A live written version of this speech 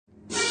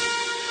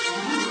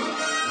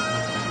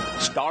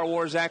Star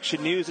Wars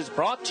Action News is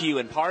brought to you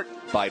in part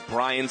by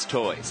Brian's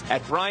Toys.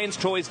 At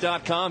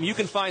brianstoys.com, you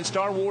can find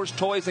Star Wars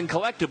toys and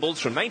collectibles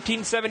from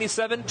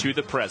 1977 to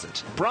the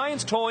present.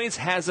 Brian's Toys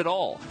has it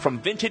all, from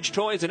vintage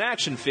toys and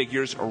action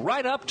figures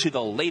right up to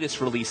the latest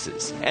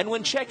releases. And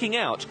when checking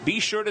out, be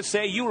sure to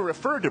say you were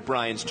referred to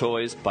Brian's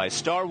Toys by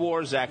Star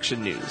Wars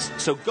Action News.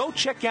 So go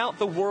check out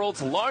the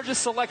world's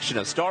largest selection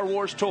of Star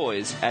Wars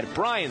toys at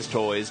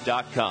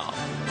brianstoys.com.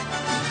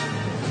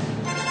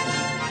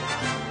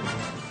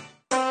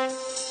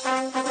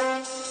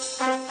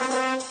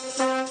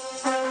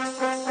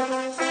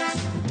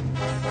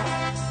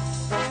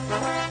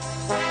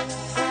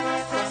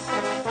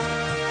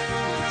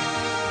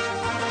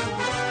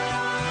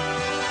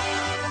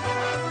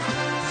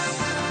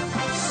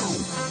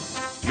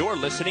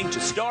 Listening to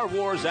Star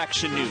Wars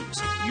Action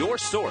News, your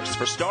source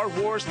for Star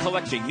Wars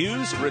collecting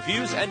news,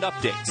 reviews, and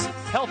updates,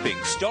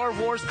 helping Star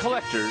Wars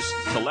collectors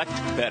collect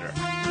better.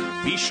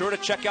 Be sure to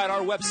check out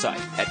our website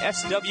at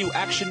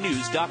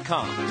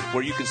swactionnews.com,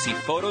 where you can see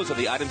photos of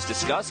the items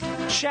discussed,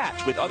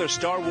 chat with other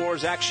Star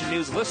Wars Action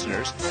News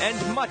listeners,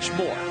 and much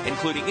more,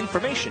 including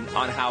information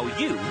on how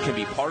you can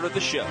be part of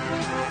the show.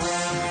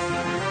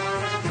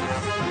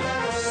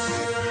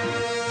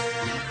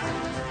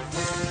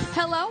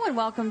 Hello and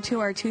welcome to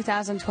our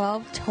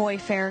 2012 Toy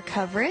Fair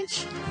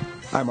coverage.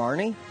 I'm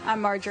Arnie.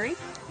 I'm Marjorie.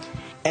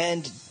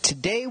 And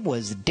today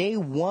was day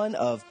one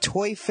of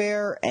Toy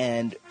Fair,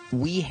 and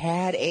we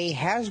had a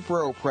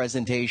Hasbro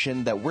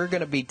presentation that we're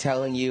going to be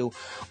telling you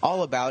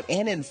all about.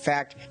 And in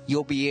fact,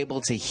 you'll be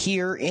able to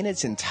hear in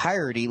its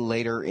entirety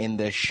later in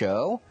this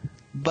show.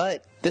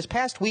 But this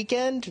past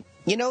weekend,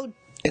 you know,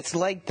 it's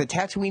like the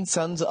Tatooine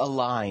suns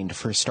aligned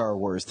for Star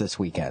Wars this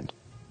weekend.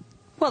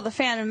 Well, the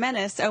Phantom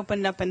Menace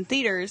opened up in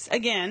theaters,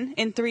 again,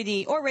 in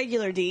 3D or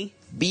regular D.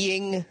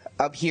 Being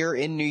up here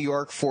in New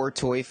York for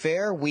Toy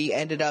Fair, we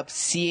ended up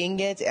seeing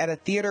it at a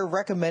theater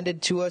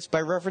recommended to us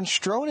by Reverend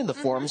Strone in the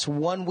forums,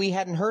 one we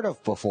hadn't heard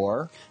of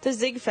before. The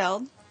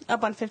Ziegfeld,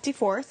 up on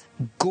 54th.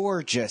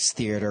 Gorgeous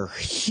theater,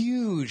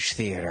 huge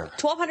theater.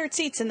 1,200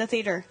 seats in the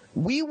theater.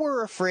 We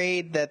were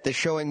afraid that the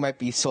showing might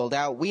be sold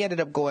out. We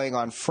ended up going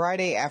on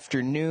Friday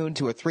afternoon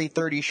to a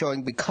 3:30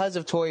 showing because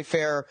of Toy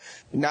Fair,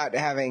 not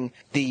having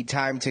the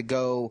time to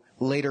go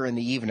later in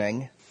the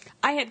evening.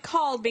 I had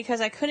called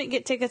because I couldn't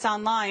get tickets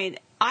online.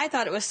 I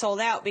thought it was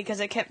sold out because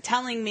it kept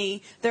telling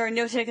me there are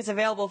no tickets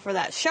available for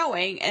that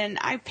showing, and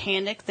I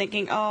panicked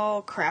thinking,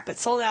 oh crap,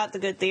 it's sold out at the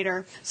good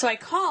theater. So I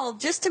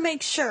called just to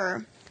make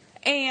sure.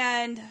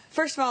 And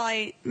first of all,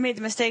 I made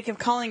the mistake of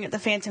calling it the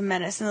Phantom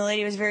Menace, and the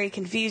lady was very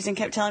confused and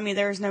kept telling me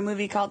there was no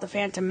movie called the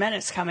Phantom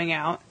Menace coming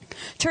out.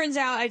 Turns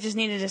out I just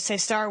needed to say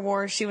Star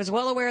Wars. She was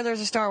well aware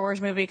there's a Star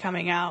Wars movie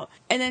coming out.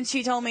 And then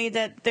she told me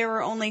that there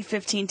were only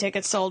 15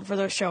 tickets sold for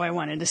the show I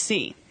wanted to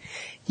see.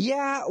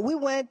 Yeah, we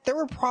went. There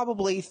were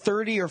probably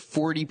 30 or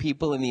 40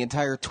 people in the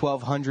entire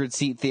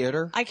 1,200-seat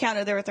theater. I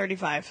counted there were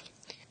 35.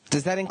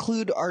 Does that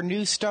include our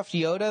new stuffed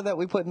Yoda that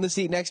we put in the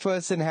seat next to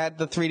us and had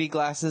the 3D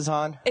glasses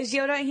on? Is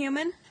Yoda a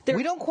human?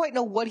 We don't quite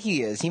know what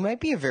he is. He might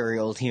be a very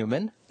old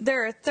human.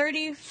 There are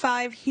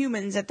 35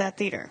 humans at that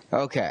theater.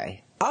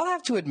 Okay. I'll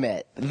have to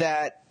admit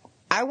that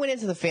I went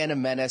into the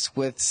Phantom Menace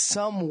with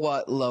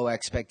somewhat low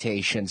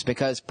expectations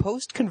because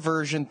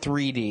post-conversion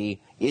 3D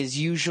is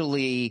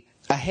usually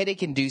a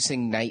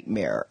headache-inducing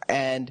nightmare.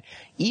 And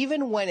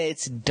even when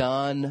it's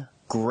done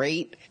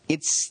great,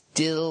 it's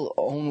still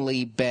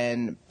only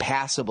been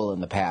passable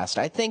in the past.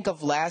 I think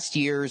of last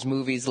year's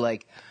movies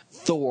like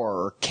Thor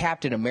or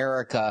Captain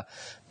America,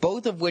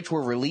 both of which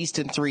were released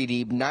in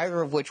 3D, neither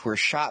of which were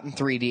shot in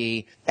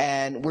 3D,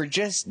 and were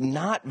just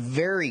not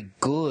very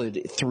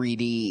good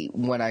 3D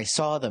when I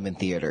saw them in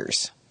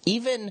theaters.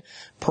 Even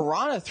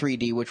Piranha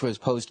 3D, which was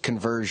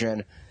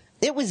post-conversion,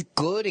 it was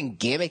good and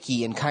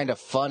gimmicky and kind of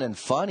fun and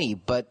funny,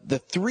 but the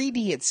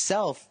 3D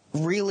itself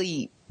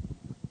really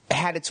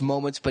had its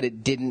moments, but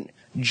it didn't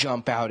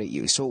jump out at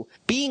you. So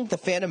being the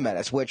Phantom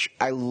Menace, which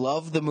I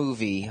love the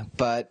movie,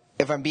 but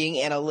if I'm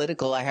being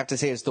analytical, I have to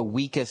say it's the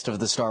weakest of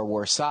the Star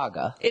Wars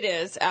saga. It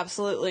is,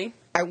 absolutely.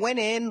 I went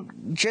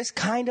in just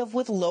kind of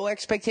with low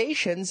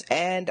expectations,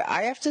 and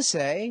I have to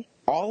say,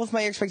 all of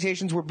my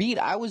expectations were beat.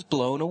 I was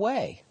blown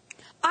away.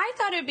 I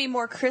thought it would be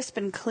more crisp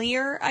and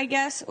clear, I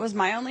guess, was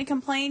my only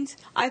complaint.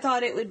 I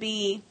thought it would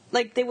be,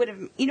 like, they would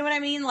have, you know what I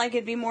mean? Like,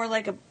 it'd be more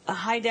like a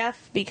high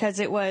def because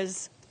it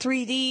was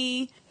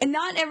 3D, and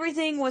not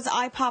everything was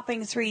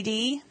eye-popping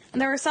 3D.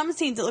 And there were some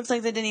scenes it looks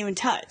like they didn't even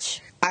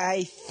touch.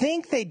 I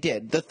think they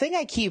did. The thing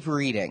I keep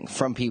reading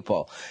from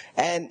people,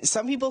 and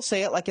some people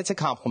say it like it's a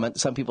compliment,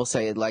 some people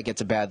say it like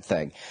it's a bad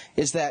thing,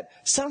 is that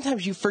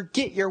sometimes you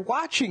forget you're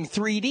watching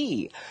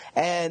 3D.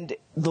 And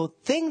the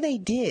thing they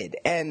did,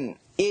 and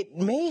it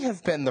may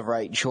have been the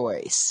right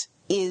choice,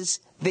 is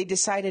they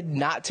decided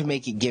not to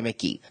make it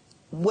gimmicky.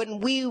 When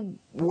we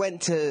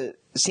went to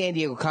San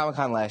Diego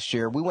Comic-Con last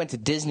year, we went to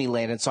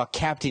Disneyland and saw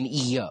Captain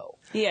EO.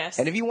 Yes.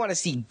 And if you want to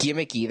see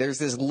gimmicky, there's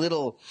this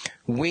little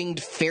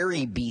winged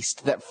fairy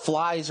beast that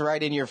flies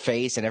right in your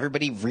face, and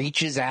everybody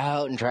reaches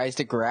out and tries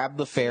to grab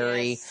the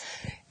fairy. Yes.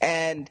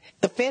 And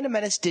the Phantom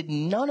Menace did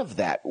none of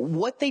that.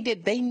 What they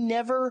did, they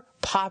never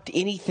popped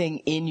anything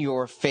in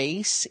your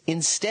face.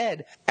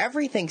 Instead,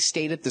 everything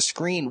stayed at the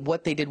screen.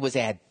 What they did was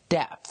add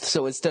depth.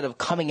 So instead of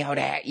coming out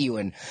at you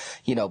and,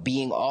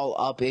 being all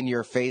up in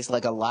your face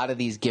like a lot of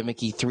these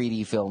gimmicky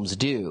 3D films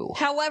do.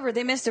 However,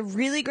 they missed a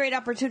really great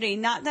opportunity,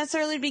 not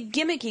necessarily to be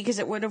gimmicky because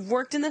it would have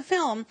worked in the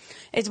film,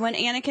 is when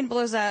Anakin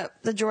blows up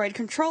the droid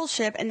control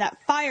ship and that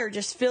fire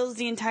just fills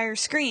the entire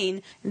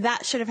screen.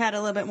 That should have had a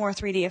little bit more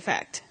 3D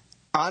effect.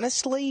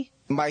 Honestly,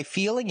 my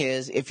feeling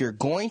is if you're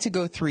going to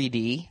go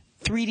 3D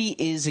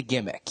is a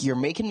gimmick. You're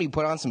making me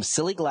put on some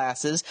silly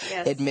glasses.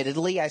 Yes.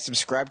 Admittedly, I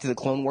subscribed to the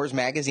Clone Wars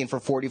magazine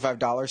for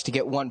 $45 to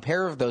get one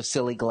pair of those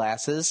silly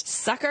glasses.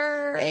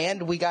 Sucker!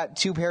 And we got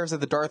 2 pairs of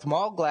the Darth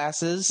Maul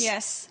glasses.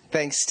 Yes.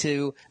 Thanks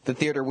to the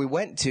theater we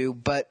went to.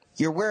 But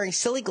you're wearing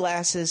silly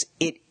glasses.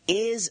 It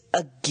is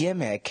a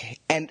gimmick,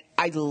 and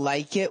I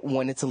like it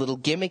when it's a little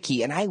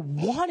gimmicky, and I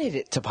wanted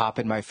it to pop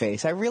in my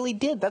face. I really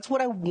did. That's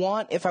what I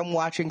want if I'm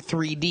watching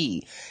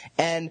 3D.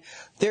 And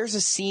there's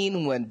a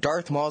scene when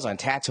Darth Maul's on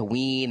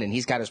Tatooine, and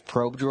he's got his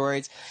probe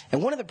droids,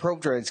 and one of the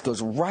probe droids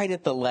goes right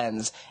at the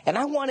lens, and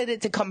I wanted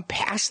it to come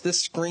past the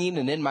screen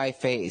and in my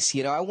face.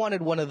 I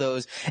wanted one of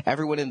those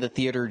everyone in the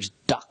theater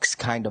ducks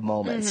kind of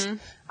moments. Mm-hmm.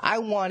 I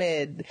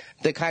wanted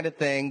the kind of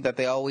thing that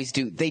they always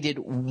do. They did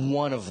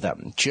one of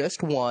them,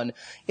 just one.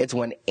 It's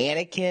when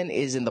Anakin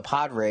is in the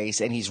pod race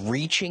and he's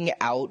reaching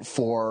out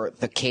for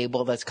the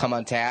cable that's come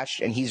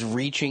unattached and he's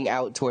reaching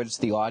out towards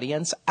the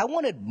audience. I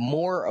wanted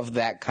more of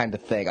that kind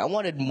of thing. I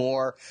wanted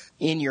more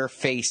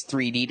in-your-face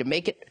 3D to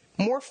make it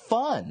more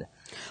fun.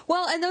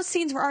 Well, and those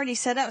scenes were already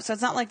set up, so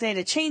it's not like they had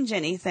to change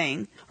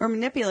anything or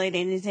manipulate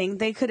anything.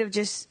 They could have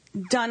just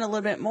done a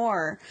little bit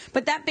more.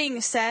 But that being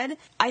said,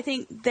 I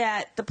think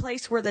that the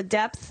place where the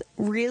depth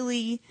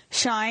really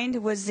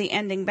shined was the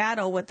ending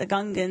battle with the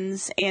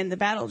Gungans and the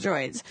battle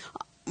droids.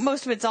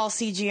 Most of it's all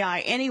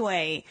CGI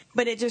anyway,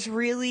 but it just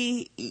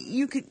really,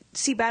 you could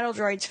see battle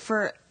droids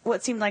for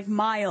what seemed like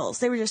miles.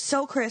 They were just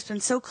so crisp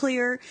and so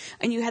clear,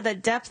 and you had the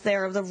depth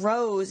there of the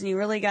rows, and you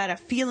really got a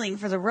feeling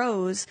for the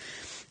rows.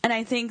 And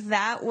I think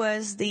that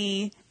was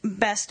the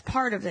best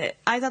part of it.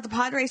 I thought the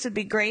pod race would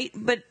be great,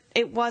 but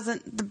it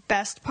wasn't the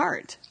best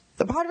part.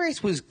 The pod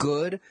race was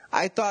good.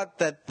 I thought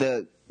that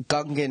the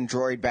Gungan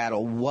droid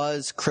battle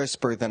was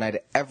crisper than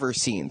I'd ever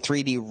seen.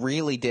 3D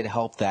really did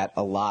help that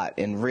a lot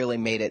and really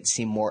made it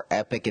seem more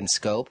epic in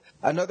scope.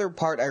 Another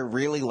part I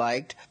really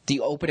liked,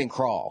 the opening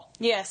crawl.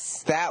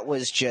 Yes. That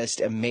was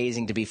just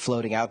amazing to be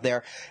floating out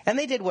there. And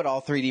they did what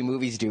all 3D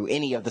movies do.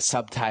 Any of the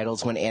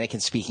subtitles, when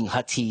Anakin's speaking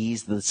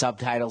Huttese, the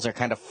subtitles are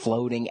kind of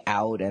floating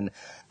out and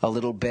a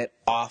little bit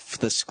off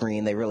the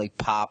screen. They really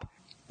pop.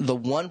 The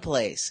one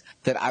place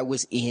that I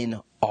was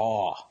in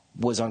awe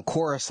was on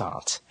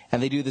Coruscant.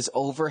 And they do this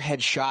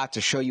overhead shot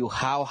to show you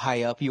how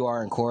high up you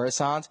are in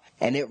Coruscant,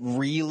 and it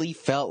really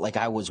felt like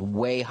I was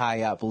way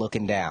high up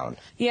looking down.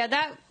 Yeah,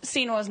 that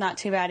scene was not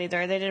too bad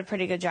either. They did a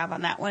pretty good job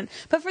on that one.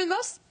 But for the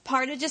most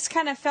part, it just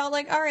kind of felt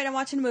like, all right, I'm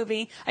watching a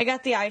movie. I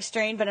got the eye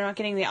strain, but I'm not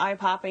getting the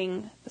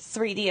eye-popping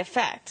 3D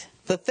effect.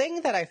 The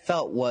thing that I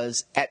felt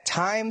was, at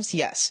times,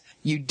 yes,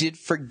 you did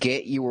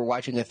forget you were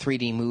watching a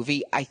 3D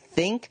movie. I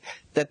think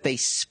that they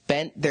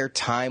spent their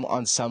time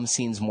on some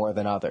scenes more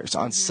than others.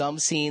 On some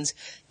scenes,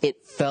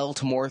 it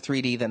felt more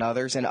 3D than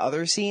others. And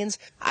other scenes,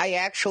 I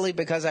actually,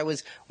 because I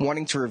was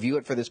wanting to review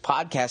it for this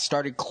podcast,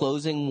 started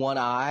closing one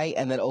eye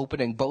and then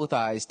opening both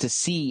eyes to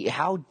see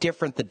how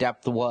different the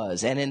depth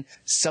was. And in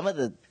some of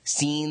the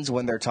scenes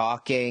when they're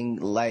talking,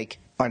 like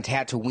on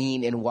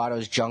Tatooine in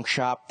Watto's junk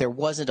shop, there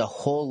wasn't a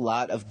whole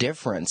lot of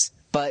difference.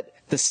 But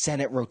the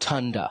Senate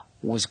Rotunda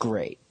was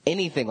great.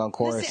 Anything on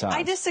Coruscant.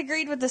 I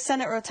disagreed with the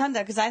Senate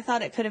Rotunda because I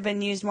thought it could have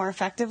been used more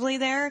effectively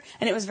there,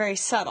 and it was very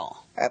subtle.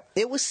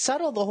 It was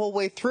subtle the whole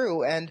way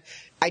through, and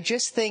I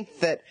just think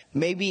that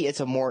maybe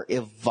it's a more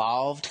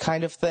evolved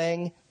kind of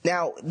thing.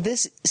 Now,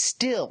 this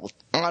still,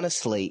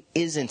 honestly,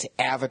 isn't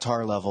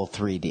Avatar-level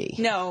 3D.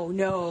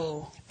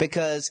 No.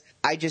 Because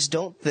I just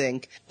don't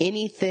think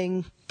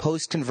anything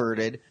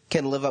post-converted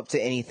can live up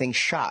to anything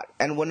shot.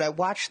 And when I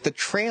watched the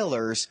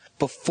trailers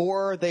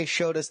before they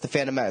showed us the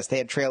Phantom Menace, they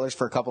had trailers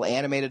for a couple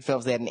animated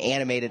films. They had an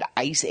animated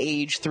Ice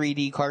Age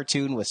 3D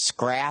cartoon with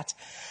Scrat.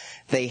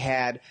 They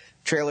had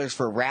trailers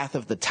for Wrath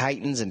of the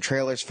Titans and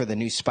trailers for the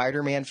new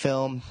Spider-Man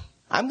film.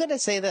 I'm going to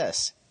say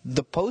this.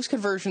 The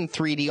post-conversion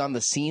 3D on the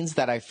scenes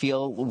that I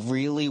feel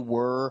really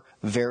were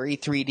very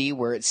 3D,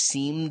 where it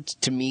seemed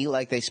to me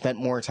like they spent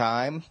more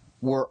time,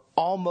 were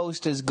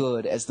almost as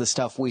good as the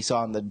stuff we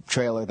saw in the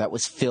trailer that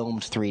was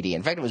filmed 3D.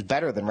 In fact, it was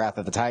better than Wrath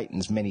of the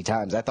Titans many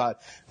times. I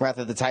thought Wrath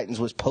of the Titans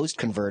was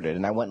post-converted,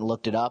 and I went and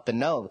looked it up, and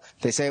no,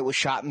 they say it was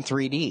shot in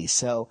 3D.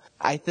 So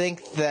I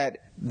think that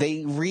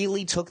they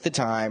really took the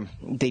time,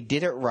 they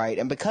did it right,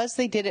 and because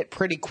they did it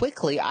pretty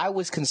quickly, I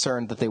was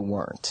concerned that they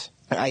weren't.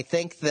 I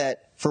think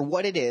that for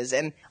what it is,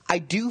 and I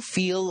do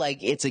feel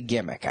like it's a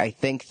gimmick. I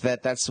think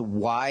that that's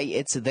why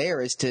it's there,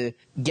 is to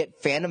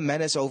get Phantom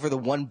Menace over the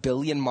 1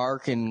 billion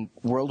mark in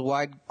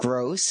worldwide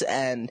gross,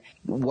 and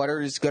what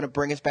is going to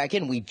bring us back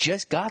in? We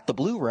just got the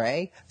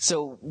Blu-ray,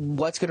 so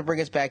what's going to bring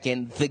us back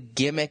in? The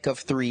gimmick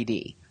of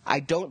 3D. I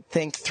don't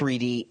think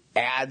 3D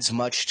adds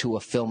much to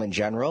a film in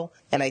general,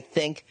 and I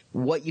think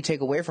what you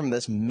take away from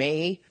this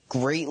may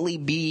greatly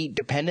be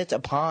dependent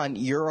upon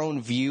your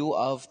own view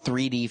of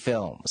 3D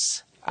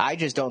films. I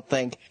just don't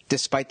think,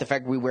 despite the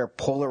fact we wear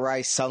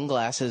polarized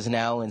sunglasses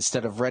now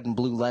instead of red and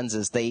blue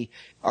lenses, they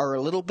are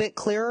a little bit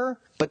clearer,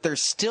 but they're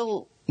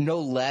still no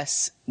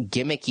less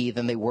gimmicky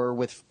than they were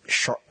with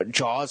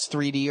Jaws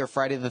 3D or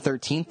Friday the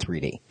 13th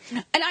 3D.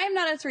 And I am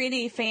not a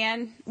 3D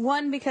fan,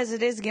 one, because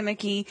it is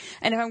gimmicky,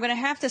 and if I'm going to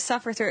have to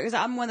suffer through it, because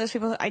I'm one of those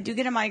people, I do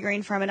get a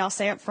migraine from it, I'll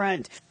say up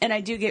front, and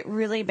I do get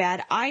really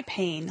bad eye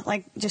pain,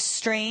 like just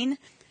strain.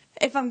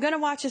 If I'm going to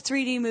watch a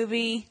 3D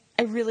movie,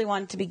 I really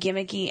want it to be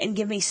gimmicky and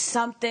give me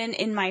something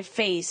in my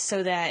face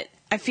so that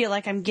I feel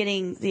like I'm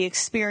getting the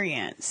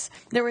experience.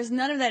 There was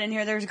none of that in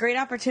here. There was great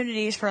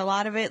opportunities for a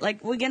lot of it,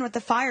 like, again, with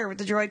the fire, with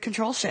the droid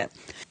control ship.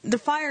 The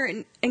fire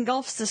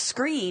engulfs the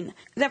screen.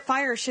 That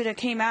fire should have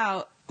came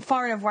out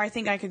far enough where I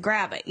think I could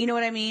grab it. You know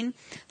what I mean?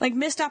 Like,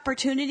 missed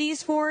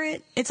opportunities for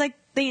it. It's like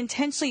they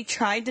intentionally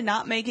tried to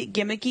not make it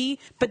gimmicky,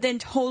 but then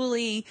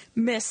totally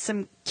missed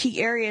some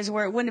key areas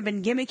where it wouldn't have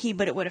been gimmicky,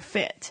 but it would have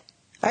fit.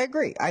 I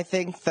agree. I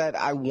think that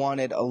I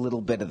wanted a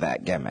little bit of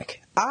that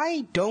gimmick.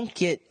 I don't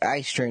get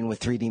eye strain with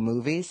 3D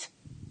movies,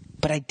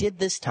 but I did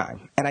this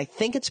time. And I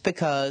think it's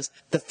because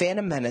the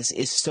Phantom Menace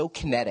is so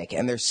kinetic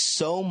and there's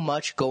so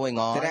much going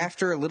on that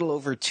after a little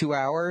over 2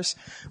 hours,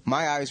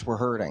 my eyes were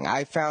hurting.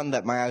 I found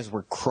that my eyes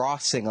were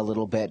crossing a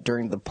little bit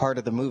during the part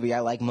of the movie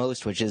I like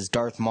most, which is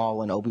Darth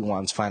Maul and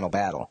Obi-Wan's final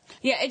battle.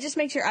 Yeah, it just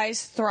makes your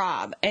eyes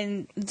throb,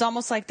 and it's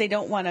almost like they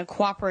don't want to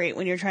cooperate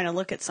when you're trying to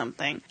look at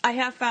something. I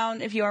have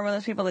found, if you are one of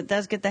those people that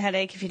does get the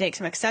headache, if you take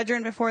some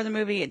Excedrin before the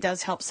movie, it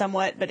does help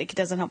somewhat, but it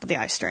doesn't help with the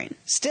eye strain.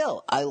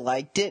 Still, I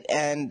liked it,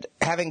 and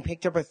having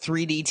picked up a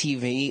 3D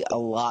TV a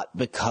lot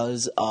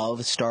because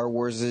of Star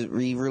Wars'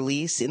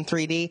 re-release in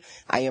 3D,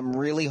 I am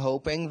really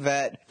hoping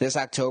that this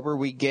October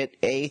we get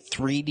a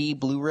 3D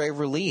Blu-ray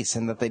release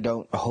and that they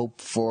don't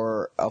hope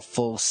for a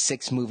full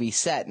 6-movie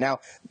set. Now,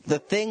 the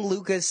thing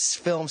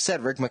Lucasfilm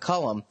said, Rick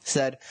McCullum,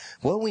 said,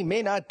 well, we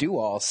may not do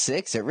all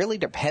 6. It really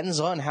depends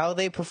on how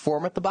they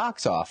perform at the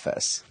box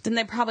office. Then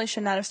they probably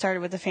should not have started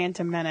with the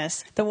Phantom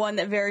Menace, the one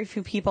that very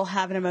few people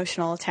have an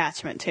emotional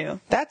attachment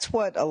to. That's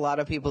what a lot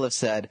of people have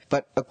said,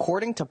 but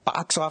according to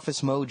Box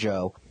Office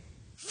Mojo,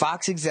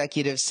 Fox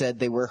executives said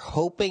they were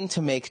hoping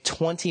to make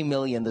 $20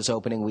 million this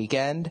opening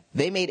weekend.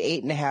 They made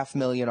 $8.5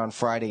 million on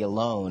Friday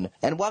alone.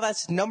 And while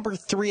that's number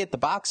 3 at the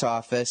box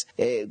office,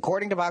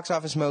 according to Box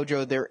Office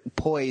Mojo, they're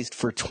poised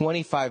for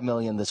 $25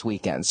 million this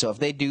weekend. So if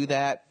they do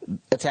that,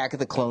 Attack of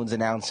the Clones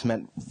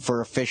announcement for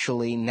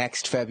officially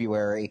next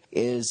February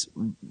is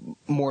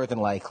more than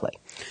likely.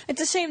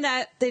 It's a shame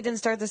that they didn't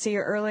start this a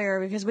year earlier,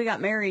 because we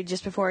got married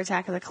just before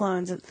Attack of the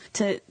Clones.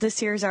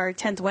 This year's our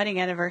 10th wedding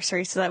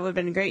anniversary, so that would have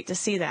been great to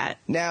see that.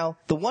 Now,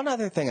 the one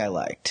other thing I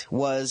liked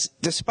was,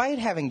 despite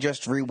having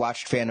just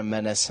rewatched Phantom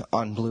Menace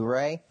on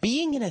Blu-ray,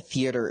 being in a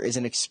theater is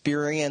an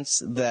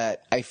experience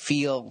that I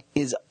feel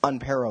is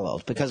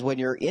unparalleled. Because when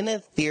you're in a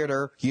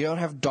theater, you don't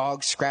have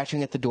dogs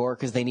scratching at the door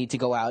because they need to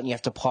go out, and you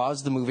have to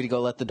pause the movie to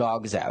go let the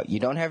dogs out. You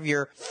don't have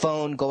your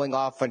phone going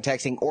off on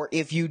texting, or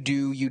if you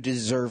do, you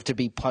deserve to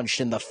be punched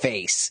in the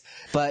face.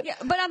 But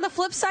on the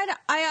flip side,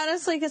 I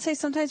honestly could say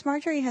sometimes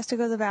Marjorie has to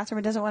go to the bathroom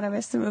and doesn't want to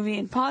miss the movie,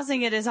 and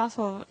pausing it is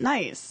also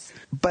nice.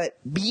 But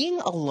being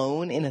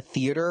alone in a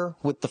theater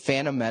with the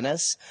Phantom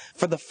Menace,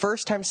 for the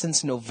first time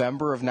since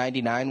November of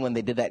 '99 when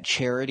they did that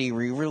charity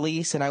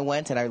re-release, and I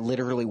went and I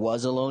literally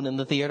was alone in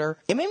the theater,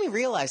 it made me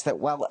realize that,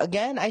 well,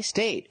 again, I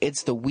state,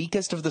 it's the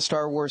weakest of the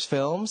Star Wars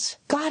films.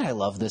 God, I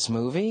love this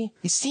movie.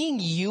 Seeing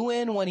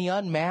Ewan when he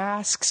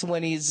unmasks,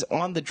 when he's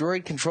on the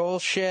droid control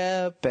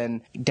ship,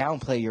 and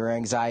downplay your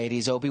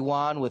anxieties,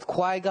 Obi-Wan, with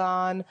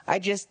Qui-Gon.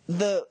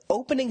 The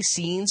opening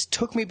scenes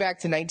took me back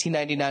to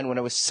 1999 when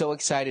I was so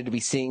excited to be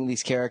seeing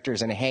these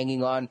characters and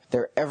hanging on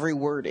their every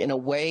word in a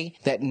way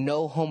that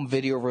no home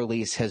video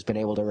release has been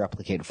able to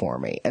replicate for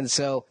me. And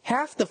so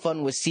half the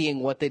fun was seeing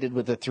what they did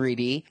with the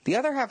 3D. The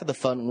other half of the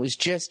fun was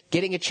just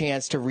getting a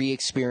chance to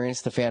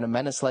re-experience the Phantom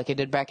Menace like I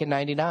did back in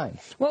 '99.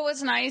 What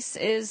was nice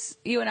is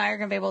you and I are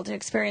going to be able to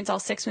experience all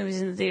 6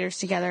 movies in the theaters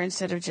together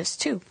instead of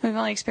just 2. We've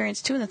only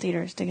experienced 2 in the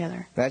theaters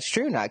together. That's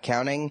true, not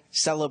counting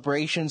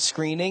celebration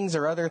screenings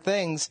or other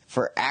things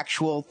for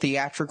actual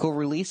theatrical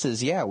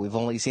releases. Yeah, we've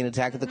only seen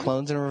Attack of the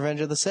Clones and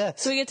Revenge of the Sith.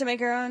 So we get to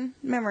make our own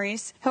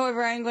memories.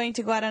 However, I'm going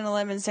to go out on a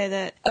limb and say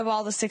that of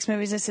all the 6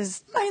 movies, this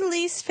is my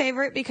least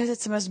favorite because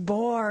it's the most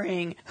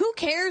boring. Who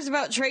cares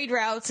about trade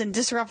routes and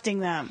disrupting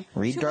them?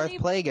 Read Darth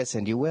Plagueis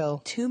and you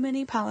will. Too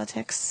many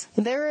politics.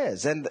 There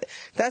is. And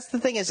that's the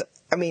thing is,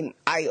 I mean,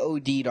 I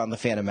OD'd on the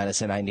Phantom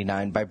Menace in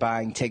 '99 by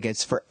buying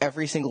tickets for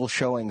every single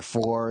showing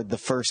for the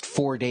first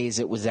 4 days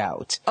it was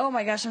out. Oh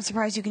my gosh, I'm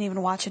surprised you can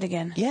even watch it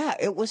again. Yeah,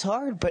 it was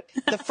hard, but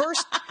the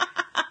first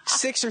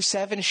 6 or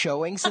 7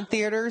 showings in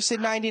theaters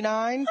in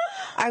 99,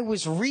 I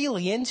was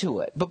really into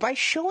it. But by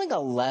showing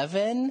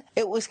 11,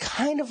 it was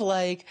kind of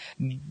like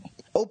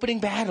opening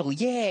battle,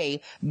 yay.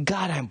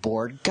 God, I'm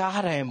bored.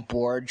 God, I'm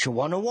bored.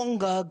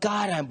 Chawonawonga.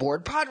 God, I'm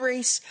bored. Pod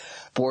race.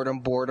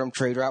 Boredom.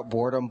 Trade route.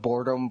 Boredom.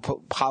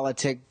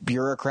 Politic.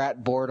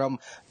 Bureaucrat. Boredom.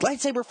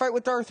 Lightsaber fight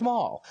with Darth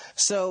Maul.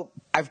 So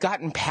I've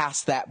gotten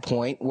past that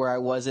point where I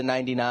was in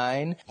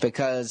 99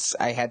 because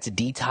I had to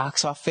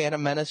detox off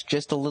Phantom Menace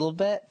just a little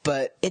bit,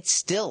 but it's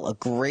still a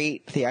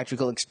great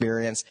theatrical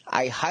experience.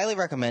 I highly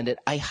recommend it.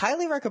 I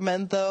highly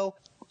recommend, though,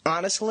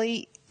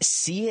 honestly,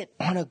 see it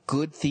on a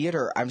good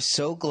theater. I'm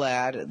so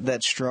glad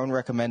that Strone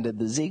recommended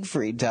the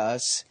Siegfried to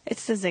us.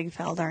 It's the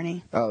Ziegfeld,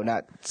 Arnie. Oh,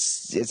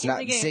 it's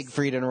not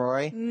Siegfried and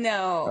Roy? No.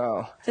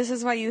 Oh. This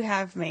is why you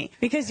have me.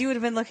 Because you would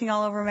have been looking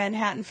all over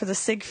Manhattan for the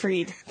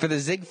Siegfried. For the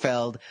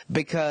Ziegfeld,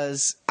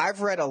 because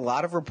I've read a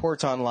lot of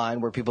reports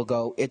online where people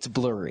go, it's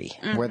blurry,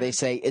 where they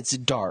say it's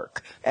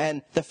dark.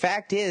 And the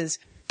fact is,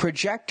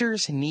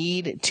 projectors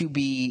need to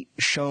be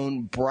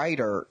shown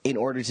brighter in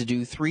order to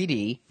do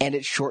 3D, and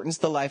it shortens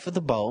the life of the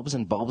bulbs,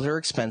 and bulbs are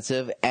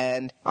expensive.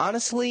 And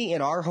honestly,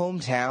 in our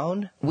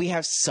hometown, we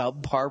have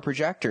subpar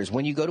projectors.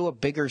 When you go to a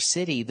bigger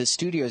city, the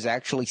studios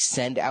actually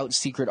send out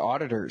secret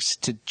auditors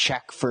to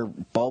check for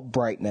bulb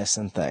brightness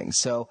and things.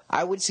 So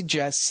I would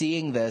suggest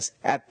seeing this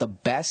at the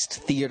best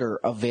theater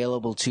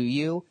available to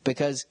you,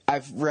 because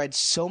I've read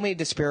so many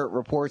disparate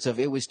reports of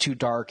it was too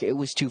dark, it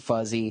was too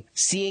fuzzy.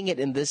 Seeing it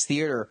in this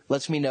theater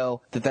lets me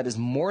know that is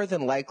more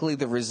than likely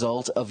the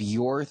result of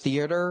your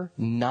theater,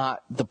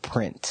 not the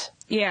print.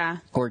 Yeah.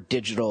 Or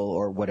digital,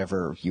 or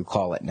whatever you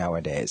call it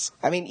nowadays.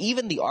 I mean,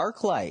 even the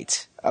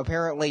ArcLight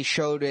apparently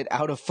showed it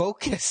out of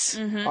focus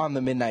on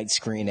the midnight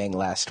screening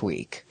last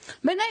week.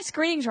 Midnight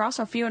screenings are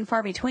also few and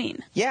far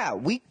between. Yeah,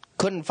 we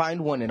couldn't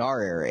find one in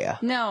our area.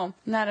 No,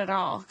 not at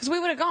all. Because we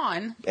would have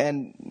gone.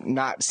 And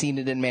not seen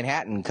it in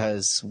Manhattan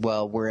because,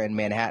 well, we're in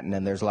Manhattan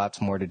and there's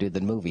lots more to do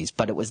than movies.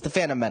 But it was the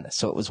Phantom Menace,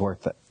 so it was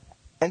worth it.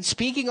 And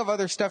speaking of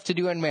other stuff to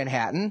do in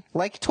Manhattan,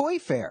 like Toy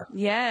Fair.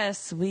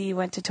 Yes, we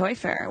went to Toy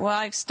Fair. Well,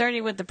 I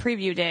started with the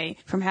preview day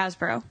from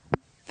Hasbro.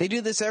 They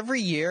do this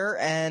every year,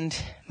 and,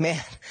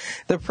 man,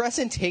 the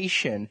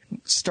presentation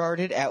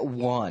started at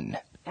 1.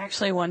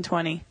 Actually,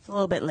 1:20. It's a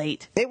little bit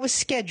late. It was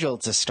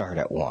scheduled to start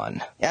at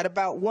 1. At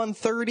about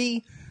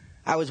 1:30,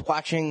 I was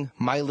watching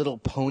My Little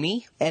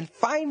Pony, and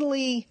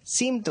finally,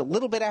 seemed a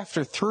little bit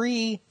after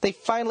 3, they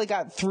finally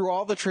got through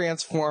all the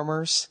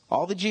Transformers,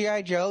 all the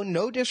G.I. Joe.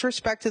 No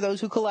disrespect to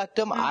those who collect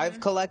them. I've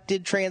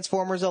collected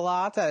Transformers a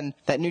lot, and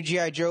that new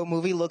G.I. Joe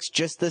movie looks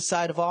just this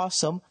side of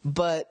awesome,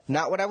 but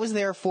not what I was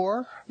there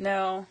for.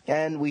 No.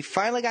 And we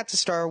finally got to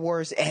Star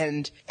Wars,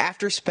 and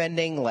after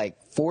spending like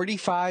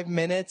 45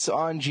 minutes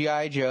on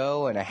G.I.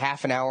 Joe and a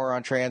half an hour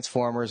on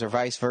Transformers, or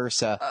vice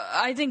versa.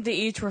 I think they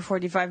each were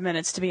 45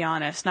 minutes, to be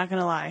honest. Not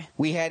going to lie.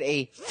 We had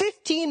a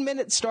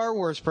 15-minute Star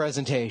Wars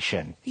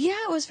presentation. Yeah,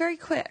 it was very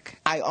quick.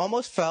 I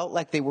almost felt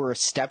like they were a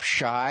step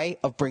shy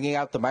of bringing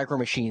out the Micro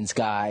Machines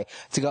guy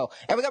to go,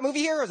 and we got movie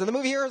heroes, and the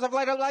movie heroes have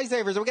light up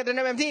lightsabers, and we got an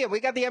MMT, and we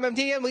got the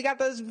MMT, and we got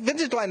the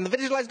vintage line, and the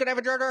vintage line's going to have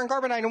a Jar Jar and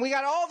Carbonite, and we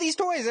got all these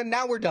toys, and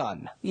now we're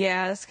done.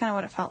 Yeah, that's kind of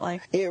what it felt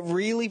like. It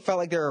really felt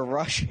like they were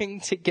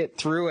rushing to get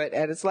through it,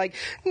 and it's like,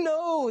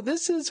 no,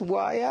 this is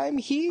why I'm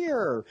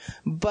here.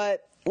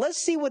 But let's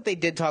see what they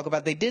did talk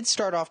about. They did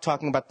start off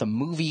talking about the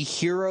movie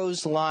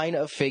heroes line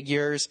of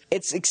figures.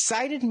 It's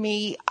excited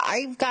me.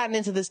 I've gotten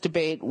into this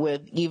debate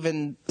with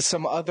even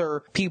some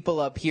other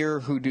people up here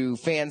who do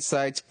fan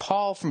sites.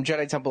 Paul from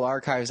Jedi Temple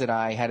Archives and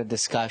I had a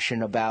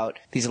discussion about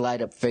these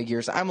light up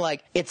figures. I'm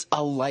like, it's a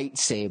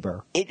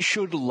lightsaber. It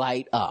should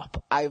light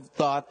up. I've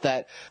thought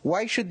that,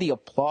 why should the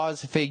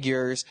applause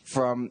figures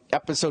from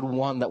episode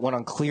 1 that went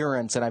on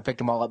clearance and I picked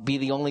them all up be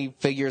the only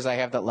figures I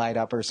have that light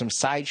up, or some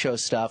sideshow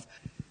stuff?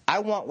 I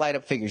want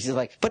light-up figures. He's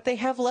like, but they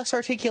have less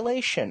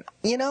articulation.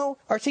 You know,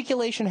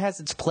 articulation has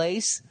its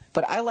place,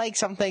 but I like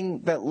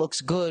something that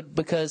looks good,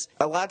 because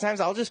a lot of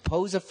times I'll just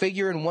pose a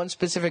figure in one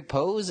specific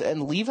pose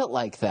and leave it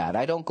like that.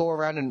 I don't go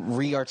around and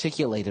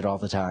re-articulate it all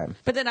the time.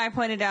 But then I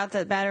pointed out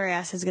that battery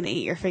acid is going to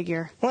eat your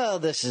figure. Well,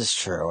 this is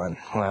true, and,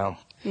 well...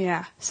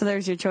 Yeah, so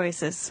there's your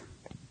choices.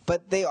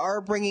 But they are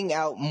bringing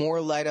out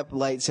more light-up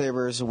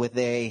lightsabers with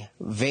a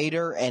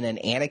Vader and an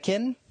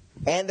Anakin.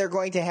 And they're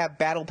going to have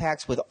battle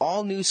packs with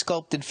all new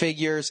sculpted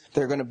figures.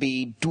 They're going to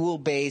be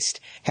duel-based,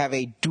 have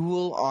a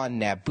duel on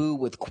Naboo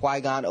with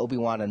Qui-Gon,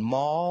 Obi-Wan, and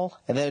Maul,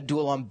 and then a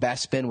duel on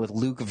Bespin with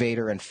Luke,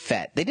 Vader, and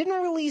Fett. They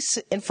didn't release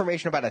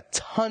information about a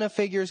ton of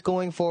figures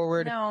going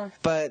forward, no,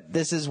 but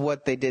this is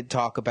what they did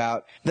talk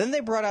about. Then they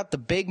brought out the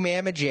big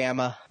mamma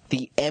jamma,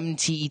 the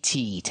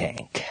MTT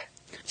tank.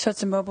 So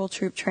it's a mobile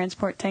troop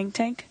transport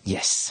tank?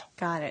 Yes.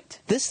 Got it.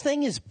 This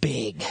thing is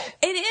big.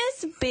 It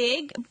is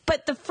big,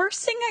 but the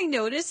first thing I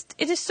noticed,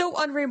 it is so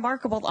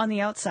unremarkable on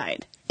the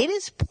outside. It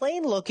is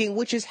plain looking,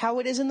 which is how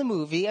it is in the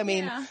movie. I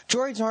mean,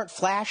 droids aren't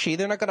flashy.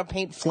 They're not going to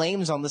paint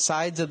flames on the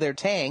sides of their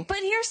tank. But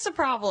here's the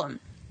problem.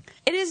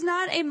 It is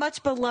not a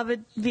much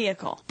beloved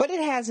vehicle. But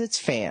it has its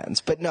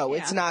fans. But no,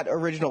 Yeah. it's not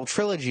original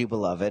trilogy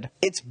beloved.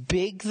 It's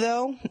big,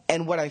 though,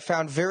 and what I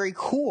found very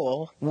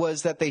cool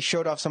was that they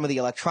showed off some of the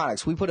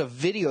electronics. We put a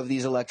video of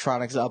these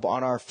electronics up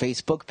on our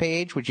Facebook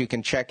page, which you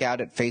can check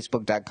out at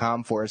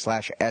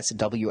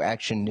facebook.com/SW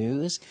Action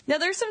News. Now,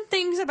 there's some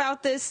things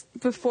about this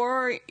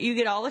before you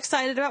get all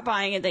excited about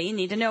buying it that you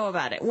need to know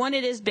about it. One,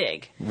 it is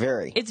big.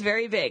 Very. It's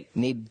very big.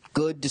 Need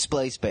good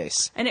display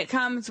space. And it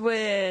comes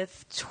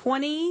with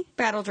 20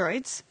 battle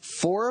droids.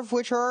 4 of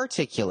which are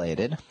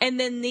articulated. And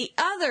then the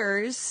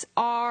others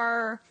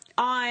are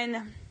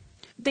on...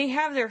 They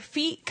have their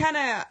feet kind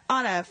of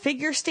on a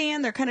figure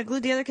stand. They're kind of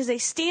glued together because they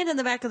stand in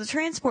the back of the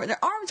transport. Their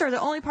arms are the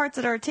only parts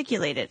that are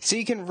articulated. So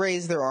you can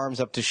raise their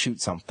arms up to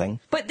shoot something.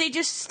 But they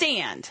just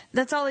stand.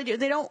 That's all they do.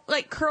 They don't,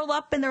 like, curl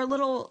up in their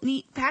little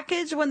neat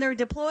package when they're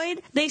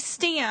deployed. They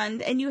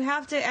stand, and you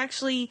have to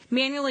actually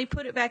manually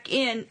put it back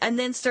in and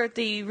then start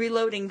the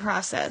reloading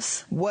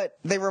process. What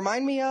they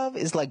remind me of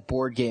is like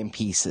board game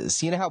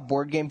pieces. You know how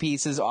board game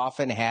pieces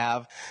often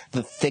have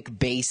the thick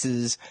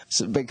bases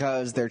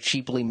because they're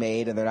cheaply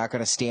made and they're not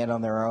going to stand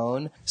on their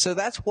own? So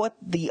that's what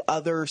the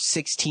other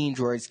 16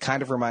 droids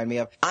kind of remind me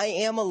of. I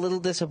am a little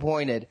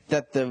disappointed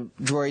that the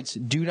droids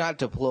do not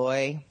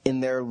deploy in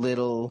their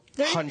little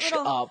hunched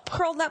up,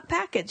 curled up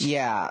package.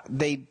 Yeah,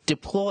 they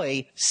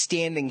deploy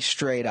standing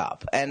straight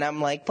up. And I'm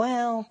like,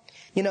 well,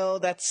 you know,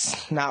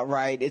 that's not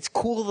right. It's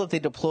cool that they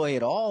deploy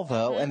it all,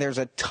 though, and there's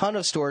a ton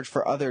of storage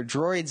for other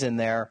droids in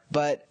there,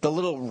 but the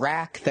little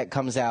rack that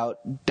comes out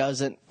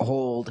doesn't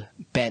hold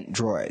bent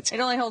droids. It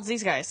only holds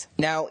these guys.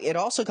 Now, it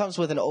also comes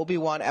with an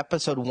Obi-Wan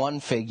Episode 1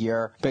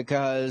 figure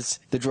because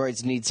the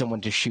droids need someone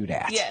to shoot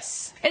at.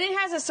 Yes. And it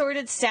has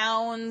assorted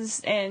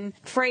sounds and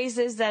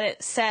phrases that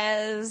it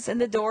says,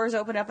 and the doors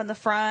open up in the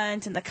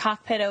front, and the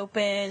cockpit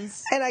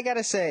opens. And I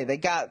gotta say, they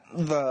got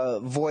the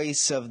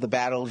voice of the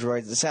battle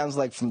droids. It sounds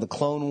like from the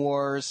Clone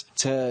Wars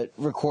to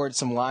record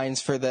some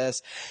lines for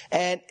this.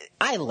 And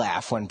I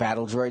laugh when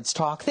battle droids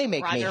talk. They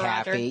make me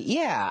happy. Roger.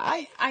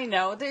 Yeah. I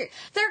know. They're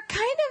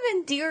kind of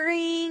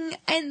endearing,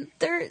 and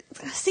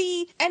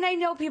and I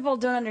know people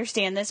don't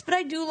understand this, but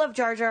I do love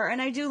Jar Jar,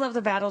 and I do love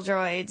the battle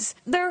droids.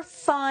 They're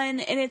fun,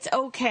 and it's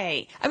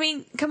okay. I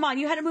mean, come on,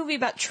 you had a movie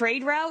about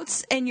trade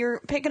routes, and you're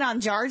picking on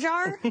Jar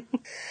Jar?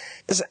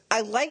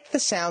 I like the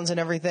sounds and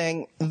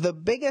everything. The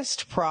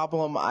biggest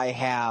problem I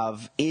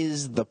have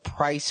is the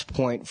price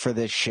point for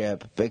this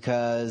ship,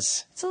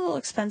 because It's a little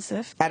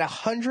expensive. at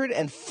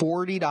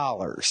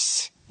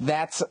 $140,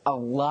 that's a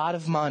lot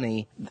of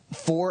money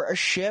for a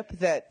ship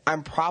that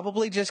I'm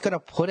probably just going to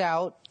put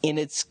out in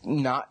its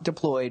not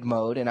deployed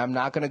mode, and I'm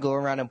not going to go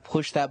around and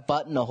push that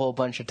button a whole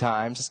bunch of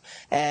times.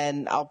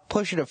 And I'll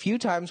push it a few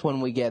times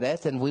when we get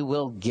it, and we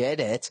will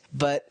get it.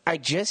 But I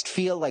just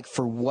feel like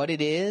for what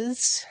it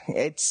is,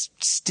 it's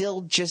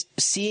still just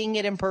seeing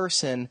it in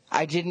person.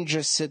 I didn't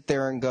just sit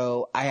there and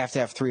go, I have to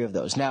have 3 of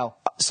those. Now,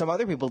 some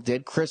other people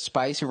did. Chris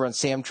Spice, who runs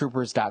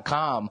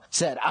SamTroopers.com,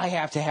 said, I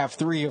have to have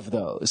 3 of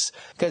those.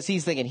 Because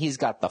he's thinking he's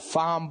got the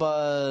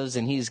Fombas,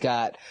 and he's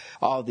got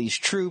all these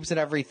troops and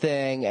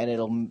everything, and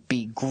it'll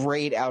be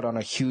great out on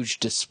a huge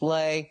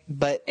display.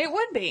 But It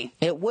would be.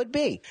 it would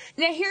be.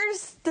 Now,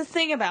 here's the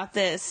thing about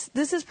this.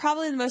 This is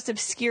probably the most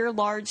obscure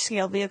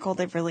large-scale vehicle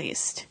they've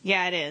released.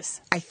 Yeah, it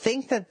is. I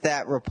think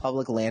that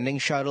Republic landing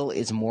shuttle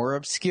is more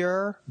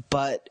obscure,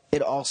 but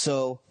it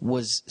also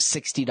was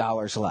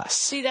 $60 less.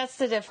 See, that's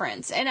the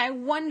difference. And I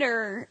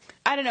wonder,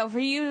 I don't know, for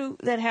you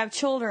that have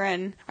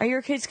children, are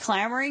your kids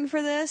clamoring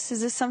for this?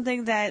 Is this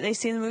something that they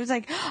see in the movies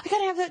like, oh, I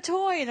gotta have that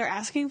toy? They're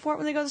asking for it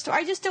when they go to the store.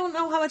 I just don't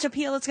know how much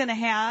appeal it's gonna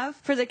have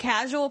for the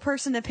casual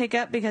person to pick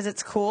up because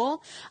it's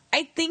cool.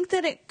 I think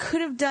that it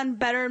could have done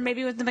better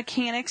maybe with the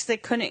mechanics. They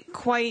couldn't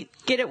quite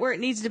get it where it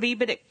needs to be,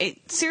 but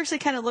it seriously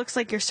kind of looks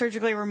like you're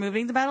surgically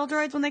removing the battle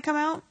droids when they come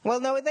out.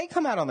 Well, no, they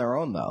come out on their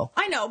own, though.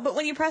 I know, but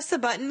when you press the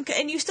button,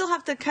 and you still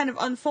have to kind of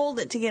unfold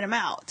it to get them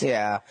out.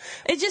 Yeah.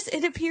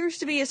 It appears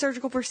to be a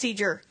surgical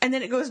procedure, and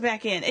then it goes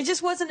back in. It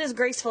just wasn't as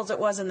graceful as it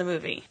was in the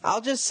movie.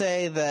 I'll just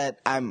say that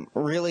I'm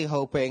really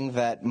hoping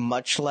that,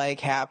 much like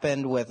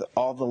happened with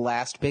all the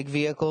last big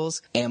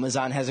vehicles,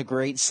 Amazon has a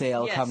great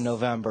sale come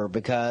November,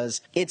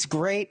 because it's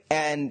great,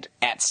 and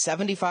at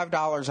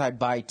 $75 I'd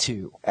buy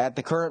 2. At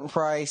the current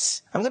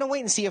price, I'm going to wait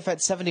and see if at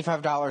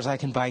 $75 I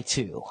can buy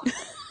 2.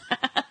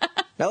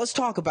 Now let's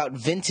talk about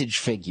vintage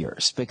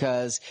figures,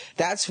 because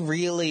that's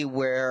really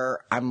where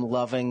I'm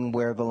loving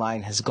where the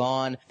line has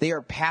gone. They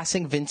are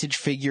passing vintage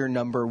figure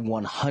number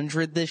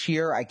 100 this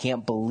year. I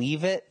can't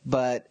believe it,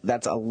 but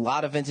that's a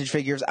lot of vintage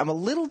figures. I'm a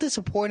little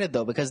disappointed,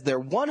 though, because their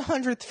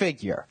 100th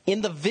figure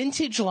in the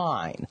vintage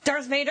line...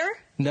 Darth Vader?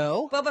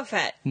 No. Boba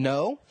Fett?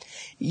 No.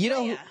 You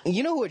know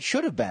who it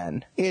should have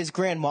been is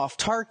Grand Moff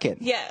Tarkin.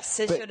 Yes,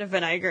 it should have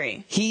been. I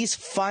agree. He's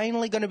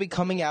finally going to be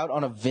coming out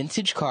on a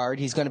vintage card.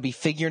 He's going to be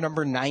figure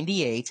number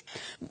 98.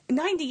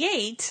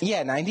 98?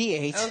 Yeah,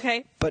 98.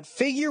 Okay. But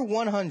figure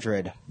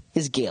 100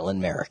 is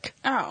Galen Merrick.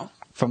 Oh.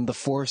 From The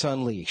Force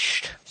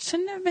Unleashed.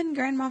 Shouldn't it have been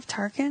Grand Moff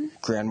Tarkin?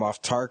 Grand Moff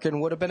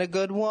Tarkin would have been a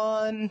good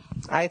one,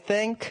 I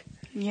think.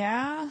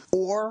 Yeah.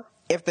 Or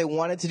if they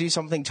wanted to do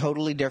something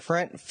totally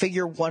different,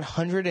 figure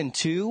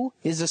 102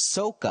 is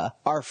Ahsoka,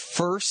 our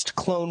first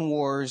Clone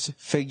Wars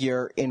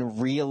figure in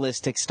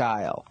realistic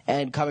style.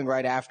 And coming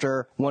right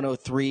after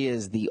 103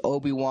 is the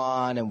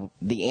Obi-Wan and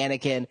the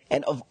Anakin.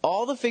 And of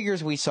all the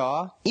figures we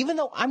saw, even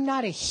though I'm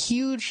not a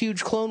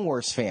huge Clone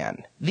Wars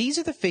fan, these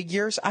are the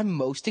figures I'm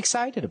most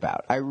excited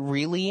about. I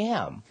really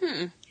am.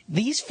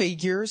 These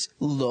figures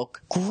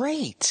look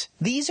great.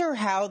 These are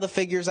how the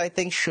figures I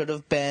think should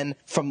have been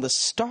from the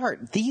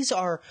start. These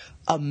are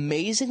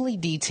amazingly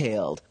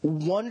detailed,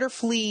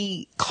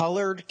 wonderfully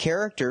colored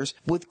characters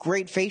with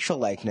great facial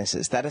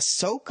likenesses. That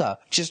Ahsoka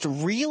just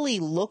really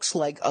looks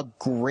like a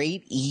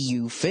great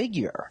EU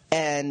figure.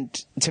 And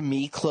to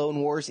me,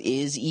 Clone Wars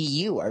is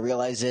EU. I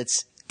realize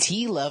it's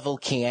T-level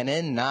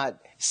canon, not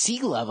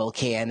C-level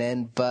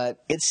canon,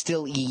 but it's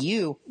still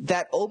EU.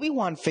 That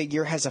Obi-Wan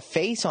figure has a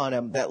face on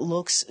him that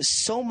looks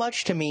so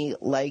much to me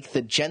like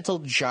the Gentle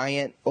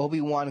Giant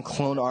Obi-Wan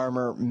clone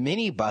armor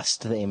mini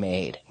bust they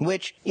made,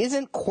 which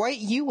isn't quite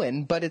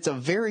Ewan, but it's a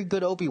very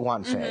good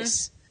Obi-Wan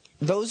face.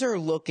 Those are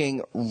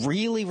looking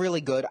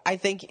really good. I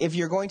think if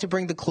you're going to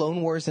bring the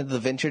Clone Wars into the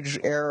vintage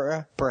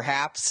era,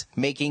 perhaps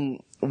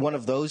making one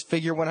of those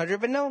figure 100,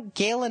 but no,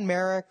 Galen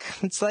Merrick.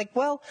 It's like,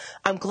 well,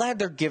 I'm glad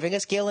they're giving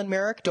us Galen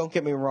Merrick. Don't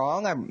get me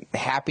wrong. I'm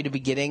happy to be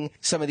getting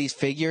some of these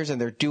figures,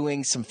 and they're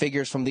doing some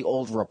figures from the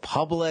Old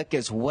Republic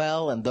as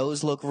well, and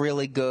those look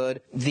really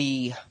good.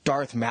 The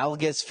Darth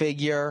Malgus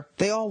figure,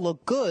 they all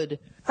look good.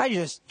 I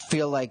just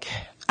feel like,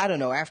 I don't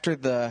know, after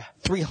the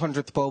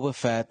 300th Boba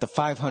Fett, the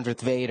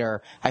 500th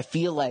Vader, I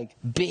feel like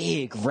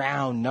big,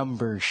 round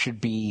numbers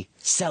should be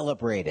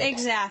celebrated.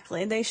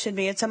 Exactly. They should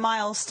be. It's a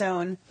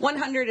milestone.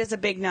 100 is a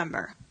big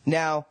number.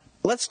 Now,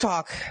 let's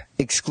talk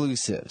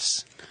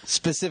exclusives.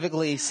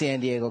 Specifically, San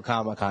Diego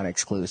Comic-Con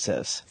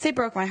exclusives. They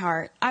broke my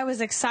heart. I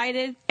was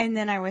excited, and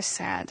then I was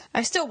sad.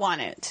 I still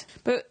want it.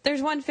 But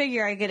there's one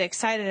figure I get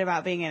excited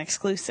about being an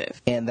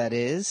exclusive. And that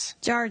is?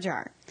 Jar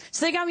Jar.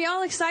 So they got me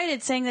all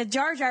excited saying that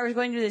Jar Jar was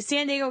going to do the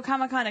San Diego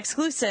Comic-Con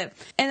exclusive.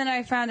 And then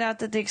I found out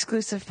that the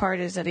exclusive part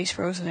is that he's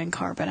frozen in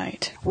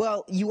carbonite.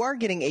 Well, you are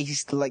getting a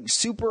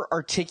super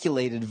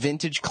articulated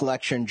vintage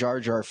collection Jar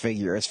Jar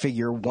figure as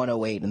figure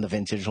 108 in the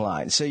vintage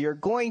line. So you're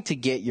going to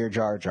get your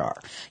Jar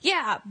Jar.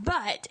 Yeah,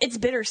 but it's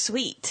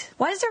bittersweet.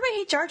 Why does everybody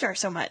hate Jar Jar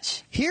so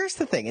much? Here's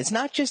the thing. It's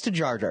not just a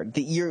Jar Jar.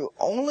 You're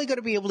only going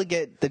to be able to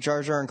get the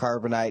Jar Jar in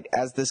carbonite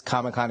as this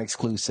Comic-Con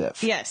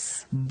exclusive.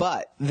 Yes.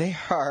 But they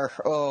are,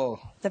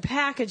 the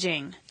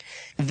packaging.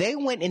 They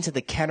went into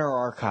the Kenner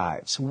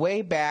archives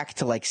way back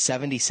to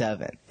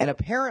 77. And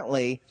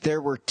apparently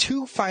there were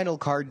two final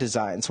card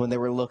designs when they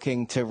were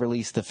looking to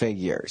release the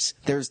figures.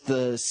 There's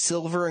the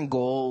silver and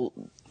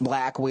gold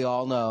black, we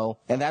all know,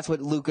 and that's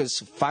what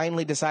Lucas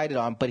finally decided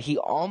on, but he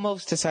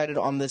almost decided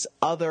on this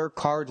other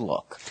card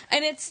look.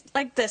 And it's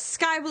like the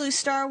sky blue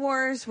Star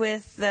Wars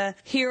with the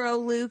hero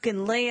Luke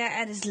and Leia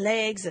at his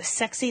legs, a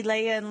sexy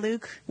Leia and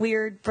Luke,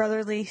 weird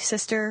brotherly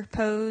sister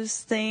pose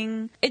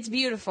thing. It's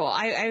beautiful.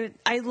 I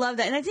love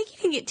that. And I think you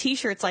can get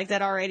t-shirts like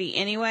that already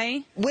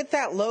anyway. With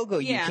that logo,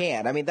 you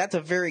can. I mean, that's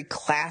a very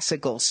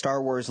classical Star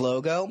Wars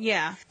logo.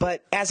 Yeah.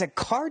 But as a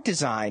card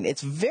design,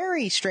 it's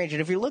very strange.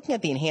 And if you're looking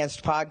at the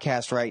enhanced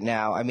podcast right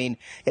now, I mean,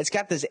 it's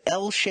got this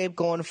L shape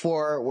going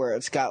for it where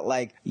it's got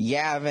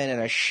Yavin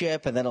and a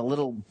ship and then a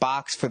little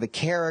box for the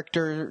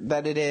character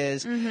that it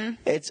is.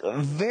 It's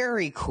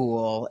very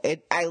cool.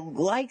 I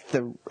like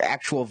the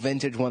actual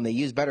vintage one they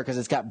use better because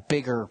it's got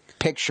bigger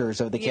pictures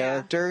of the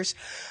characters.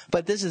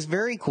 But this is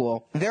very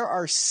cool. There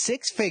are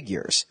 6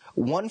 figures,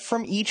 one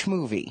from each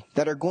movie,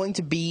 that are going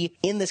to be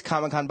in this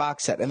Comic-Con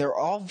box set. And they're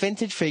all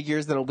vintage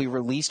figures that will be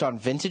released on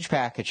vintage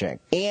packaging.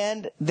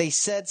 And they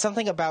said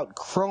something about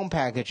chrome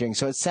packaging,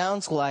 so it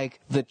sounds like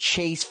the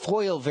Chase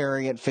foil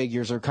variant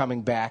figures are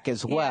coming back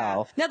as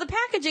well. Now, the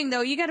packaging,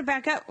 though, you got to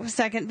back up a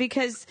second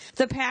because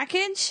the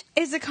package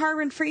is a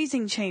carbon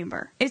freezing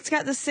chamber. It's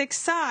got the 6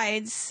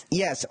 sides.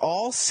 Yes,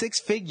 all 6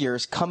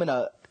 figures come in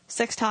a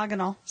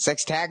sextagonal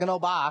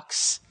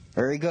box.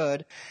 Very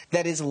good.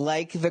 That is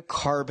like the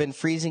carbon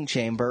freezing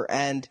chamber.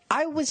 And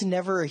I was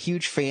never a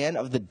huge fan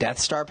of the Death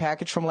Star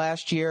package from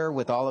last year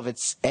with all of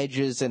its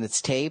edges and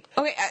its tape.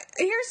 Okay,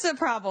 here's the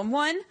problem.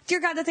 One, dear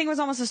God, the thing was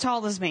almost as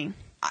tall as me.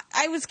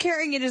 I was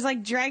carrying it as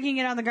dragging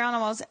it on the ground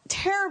almost.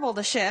 Terrible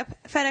to ship.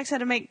 FedEx had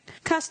to make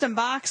custom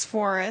box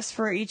for us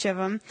for each of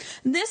them.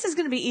 This is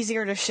going to be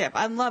easier to ship.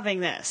 I'm loving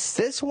this.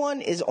 This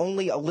one is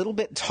only a little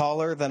bit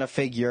taller than a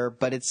figure,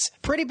 but it's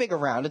pretty big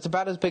around. It's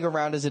about as big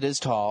around as it is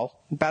tall.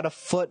 About a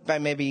foot by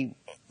maybe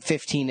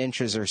 15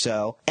 inches or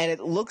so. And it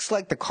looks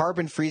like the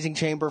carbon freezing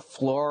chamber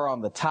floor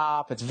on the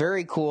top. It's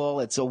very cool.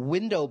 It's a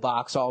window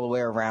box all the way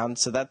around,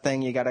 so that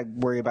thing you got to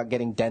worry about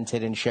getting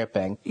dented in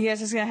shipping.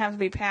 Yes, it's going to have to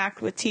be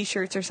packed with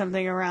t-shirts or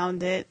something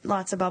around it.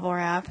 Lots of bubble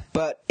wrap.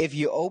 But if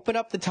you open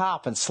up the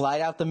top and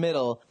slide out the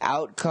middle,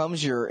 out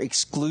comes your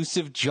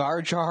exclusive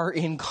Jar Jar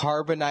in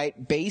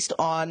carbonite based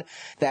on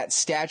that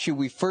statue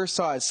we first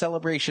saw at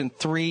Celebration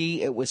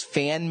 3. It was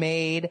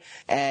fan-made,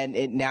 and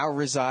it now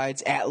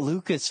resides at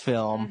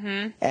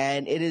Lucasfilm.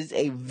 and it is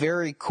a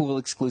very cool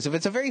exclusive.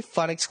 It's a very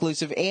fun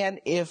exclusive, and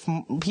if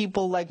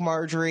people like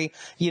Marjorie,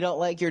 you don't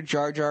like your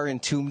Jar Jar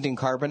entombed in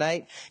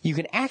Carbonite, you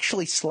can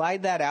actually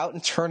slide that out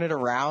and turn it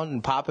around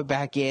and pop it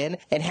back in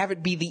and have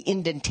it be the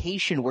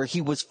indentation where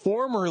he was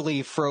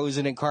formerly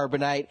frozen in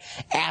Carbonite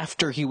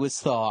after he was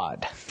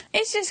thawed.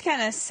 It's just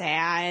kind of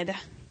sad.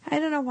 I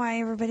don't know why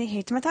everybody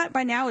hates him. I thought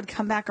by now it would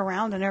come back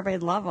around and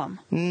everybody'd love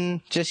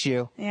him. Just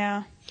you.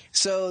 Yeah.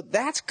 So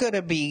that's going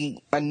to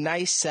be a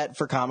nice set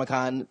for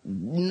Comic-Con.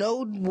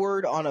 No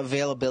word on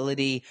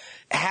availability.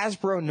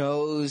 Hasbro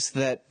knows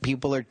that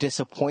people are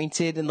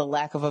disappointed in the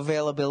lack of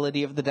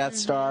availability of the Death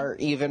Star,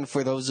 even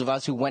for those of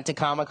us who went to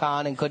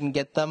Comic-Con and couldn't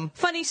get them.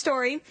 Funny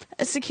story,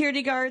 a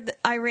security guard that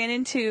I ran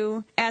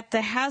into at the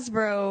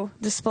Hasbro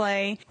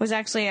display was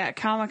actually at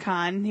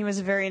Comic-Con. He was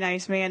a very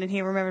nice man, and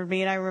he remembered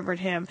me, and I remembered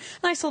him.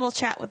 Nice little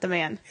chat with the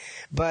man.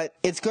 But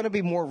it's going to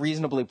be more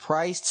reasonably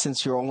priced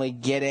since you're only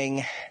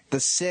getting the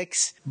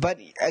 6. But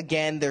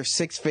again, there's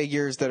 6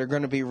 figures that are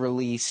going to be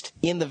released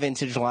in the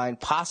vintage line,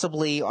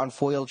 possibly on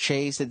foil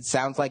chase. It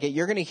sounds like it.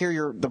 You're going to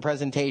hear the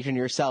presentation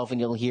yourself, and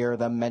you'll hear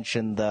them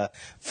mention the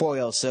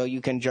foil, so you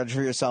can judge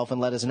for yourself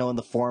and let us know in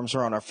the forums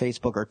or on our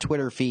Facebook or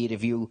Twitter feed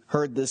if you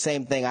heard the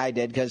same thing I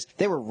did, because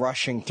they were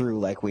rushing through,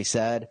 like we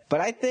said.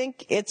 But I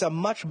think it's a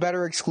much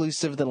better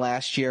exclusive than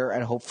last year,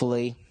 and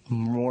hopefully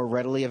more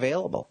readily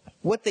available.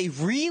 What they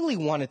really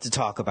wanted to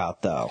talk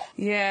about, though,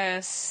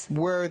 yes,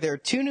 were their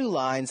 2 new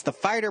lines, the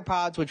fighter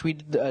pods, which we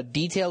did a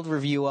detailed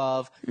review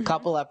of a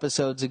couple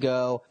episodes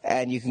ago,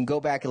 and you can go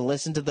back and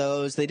listen to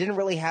those. They didn't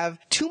really have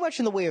too much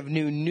in the way of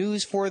new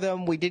news for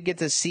them. We did get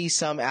to see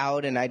some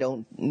out, and I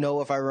don't know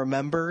if I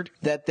remembered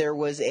that there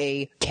was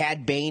a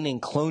Cad Bane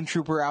and Clone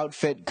Trooper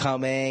outfit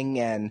coming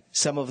and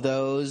some of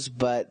those,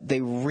 but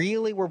they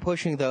really were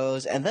pushing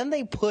those, and then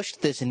they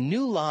pushed this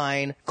new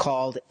line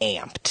called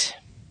Amped.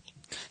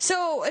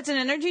 So, it's an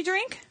energy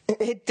drink?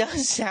 It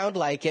does sound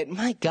like it.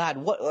 My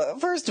God,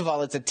 first of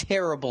all, it's a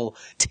terrible,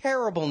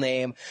 terrible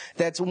name.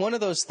 That's one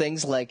of those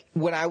things like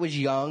when I was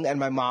young and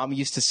my mom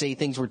used to say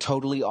things were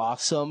totally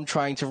awesome,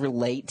 trying to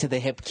relate to the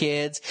hip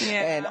kids.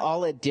 Yeah. And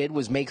all it did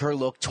was make her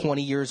look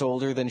 20 years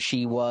older than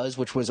she was,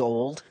 which was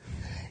old.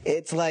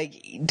 It's like,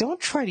 don't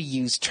try to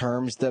use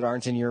terms that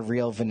aren't in your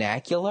real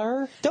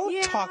vernacular.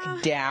 Don't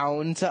talk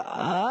down to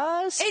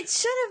us. It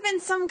should have been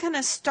some kind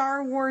of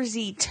Star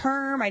Wars-y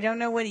term. I don't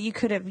know what you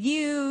could have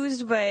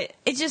used, but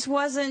it just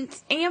wasn't.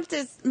 Amped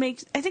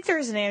I think there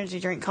is an energy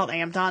drink called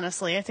Amped,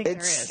 honestly. I think there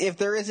is. If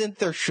there isn't,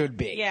 there should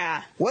be.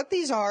 Yeah. What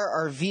these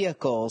are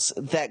vehicles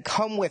that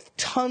come with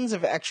tons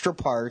of extra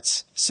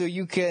parts, so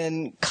you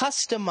can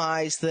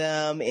customize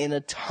them in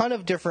a ton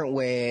of different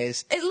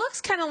ways. It looks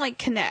kind of like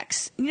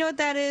Kinects. You know what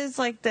that is?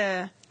 Like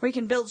where you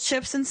can build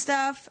ships and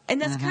stuff.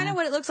 And that's kind of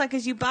what it looks like,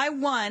 is you buy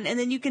one and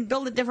then you can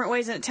build it different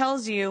ways and it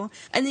tells you,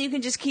 and then you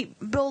can just keep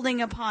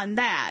building upon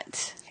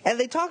that. And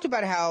they talked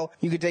about how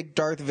you could take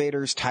Darth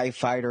Vader's TIE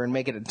Fighter and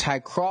make it a TIE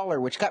Crawler,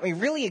 which got me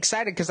really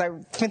excited because I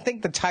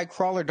think the TIE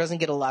Crawler doesn't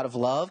get a lot of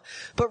love.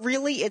 But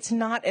really, it's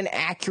not an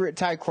accurate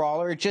TIE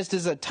Crawler. It just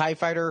is a TIE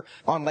Fighter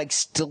on, like,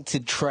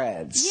 stilted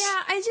treads.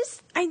 Yeah,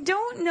 I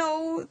don't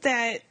know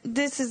that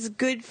this is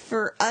good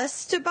for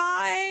us to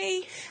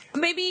buy.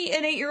 Maybe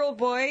an 8-year-old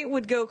boy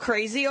would go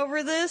crazy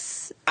over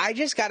this. I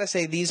just gotta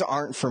say, these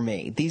aren't for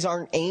me. These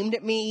aren't aimed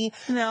at me.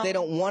 No. They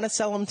don't want to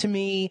sell them to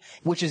me,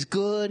 which is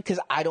good because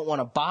I don't want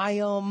to buy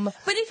them.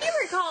 But if you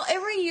recall,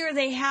 every year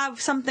they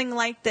have something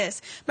like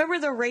this. Remember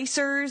the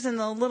racers and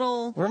the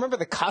little... Remember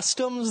the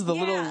customs, the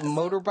little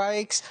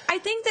motorbikes? I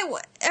think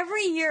that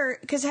every year,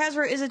 because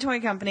Hasbro is a toy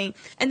company,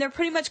 and they're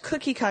pretty much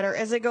cookie cutter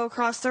as they go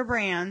across their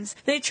brands,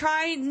 they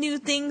try new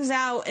things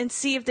out and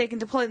see if they can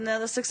deploy them. Now,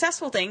 the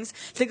successful things,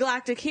 the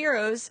Galactic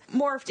Heroes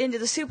morphed into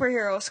the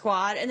Superhero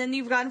Squad, and then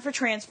you've got them for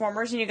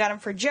Transformers, and you got them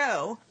for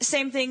Joe.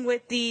 Same thing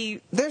with the...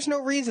 There's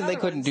no reason they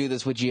couldn't do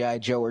this with G.I.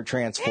 Joe or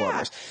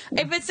Transformers.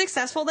 Yeah. If it's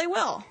successful, they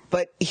will.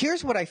 But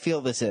here's what I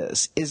feel this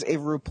is a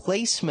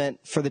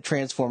replacement for the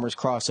Transformers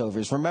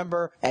crossovers.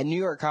 Remember, at New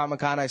York Comic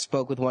Con, I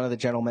spoke with one of the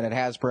gentlemen at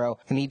Hasbro,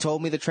 and he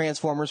told me the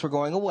Transformers were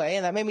going away,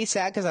 and that made me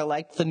sad because I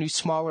liked the new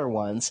smaller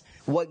ones.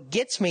 What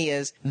gets me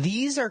is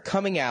these are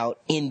coming out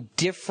in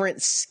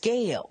different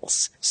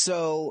scales.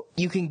 So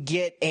you can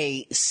get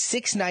a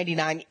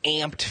 $6.99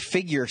 amped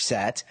figure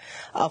set,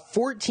 a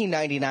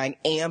 $14.99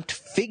 amped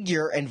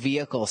figure and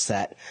vehicle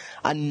set,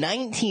 a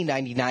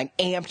 $19.99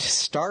 amped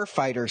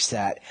Starfighter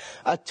set,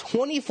 a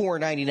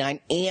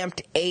 $24.99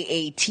 amped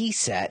AAT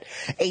set,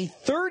 a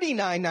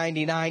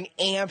 $39.99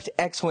 amped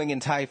X-Wing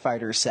and TIE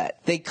Fighter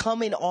set. They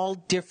come in all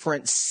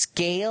different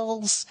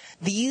scales.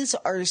 These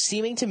are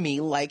seeming to me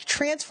like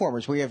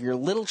Transformers, where you have your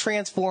little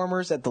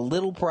Transformers at the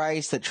little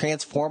price that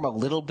transform a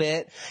little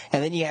bit,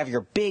 and then you have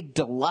your big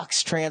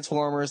deluxe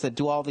Transformers, that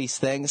do all these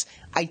things.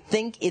 I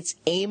think it's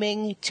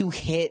aiming to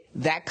hit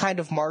that kind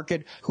of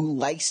market who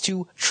likes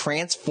to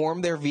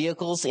transform their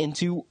vehicles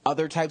into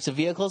other types of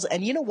vehicles.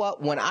 And you know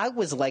what? When I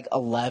was like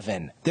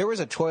 11, there was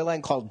a toy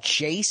line called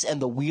Jace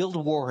and the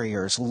Wheeled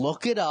Warriors.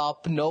 Look it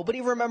up.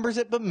 Nobody remembers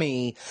it but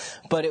me.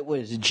 But it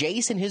was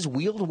Jace and his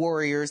Wheeled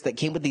Warriors that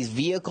came with these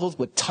vehicles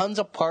with tons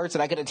of parts,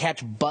 and I could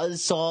attach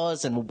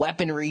buzzsaws and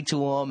weaponry to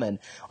them and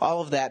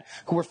all of that,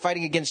 who were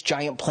fighting against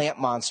giant plant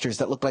monsters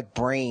that looked like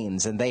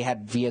brains, and they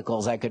had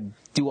vehicles I could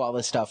do all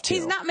this stuff too.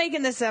 He's not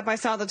making this up. I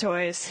saw the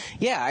toys.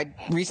 Yeah, I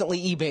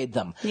recently eBayed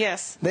them.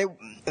 Yes.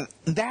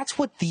 That's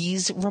what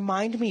these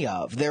remind me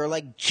of. They're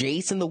like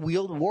Jace and the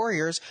Wheeled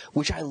Warriors,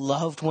 which I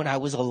loved when I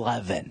was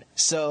 11.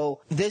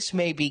 So this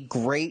may be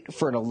great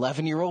for an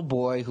 11-year-old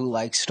boy who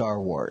likes Star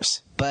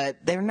Wars. But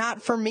they're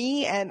not for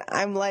me, and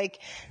I'm like,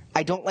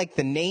 I don't like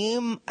the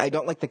name, I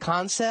don't like the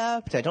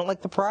concept, I don't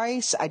like the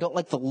price, I don't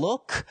like the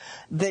look.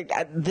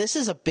 This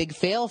is a big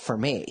fail for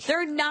me.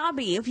 They're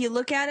knobby. If you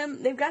look at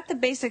them, they've got the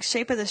basic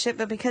shape of the ship,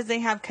 but because they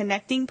have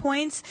connecting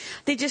points,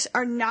 they just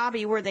are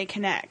knobby where they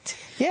connect.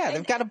 Yeah,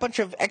 they've got a bunch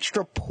of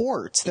extra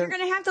ports. You're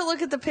going to have to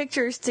look at the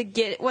pictures to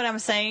get what I'm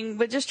saying,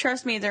 but just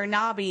trust me, they're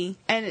knobby.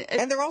 And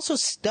they're also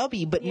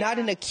stubby, but not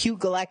in a cute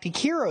Galactic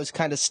Heroes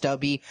kind of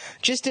stubby,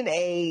 just in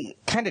a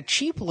kind of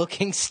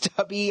cheap-looking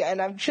stubby, and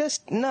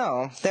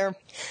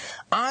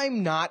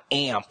I'm not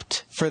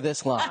amped for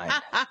this line.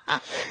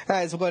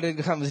 That's what it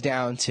comes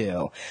down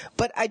to.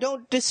 But I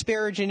don't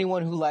disparage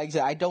anyone who likes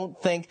it. I don't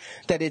think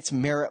that it's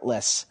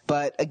meritless.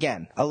 But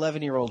again,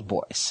 11-year-old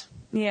boys.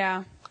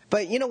 Yeah.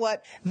 But you know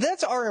what?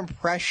 That's our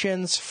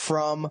impressions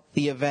from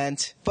the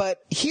event.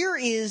 But here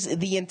is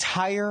the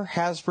entire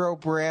Hasbro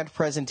brand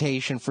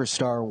presentation for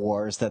Star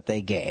Wars that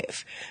they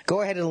gave. Go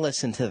ahead and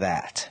listen to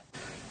that.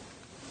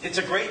 It's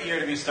a great year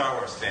to be a Star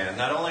Wars fan.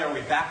 Not only are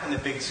we back on the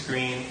big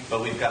screen, but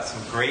we've got some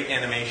great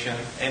animation.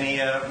 Any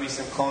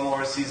recent Clone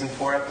Wars Season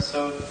 4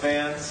 episode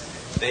fans?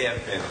 They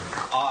have been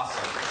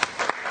awesome.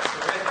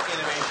 Terrific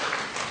animation,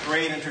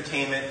 great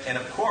entertainment, and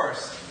of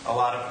course, a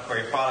lot of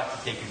great product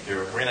to take you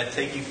through. We're going to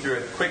take you through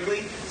it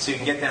quickly so you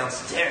can get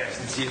downstairs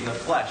and see it in the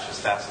flesh as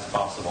fast as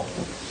possible.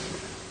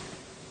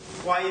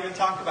 Why even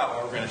talk about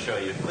what we're going to show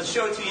you? Let's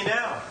show it to you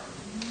now.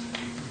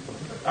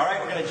 All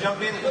right, we're going to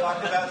jump in and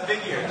talk about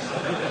figures.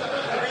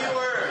 3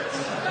 words.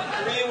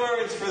 3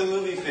 words for the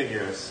movie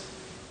figures.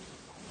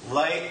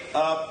 Light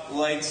up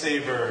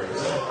lightsabers.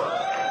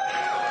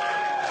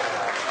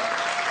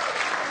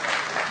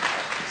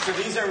 So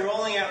these are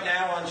rolling out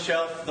now on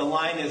shelf. The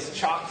line is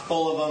chock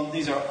full of them.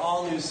 These are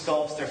all new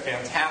sculpts. They're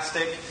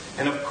fantastic.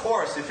 And of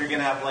course, if you're going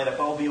to have light up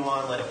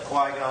Obi-Wan, light up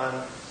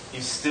Qui-Gon, you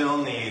still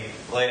need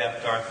light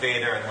up Darth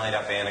Vader and light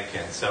up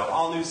Anakin. So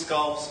all new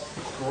sculpts,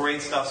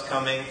 great stuff's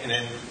coming. And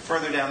then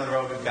further down the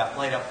road, we've got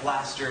light up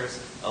blasters,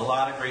 a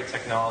lot of great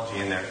technology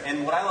in there.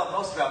 And what I love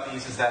most about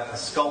these is that the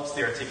sculpts,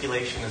 the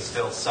articulation is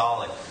still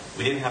solid.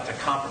 We didn't have to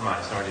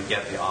compromise in order to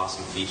get the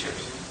awesome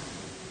features.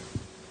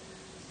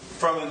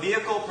 From a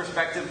vehicle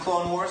perspective,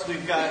 Clone Wars,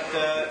 we've got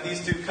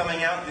these two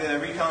coming out, the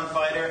Recon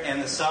Fighter and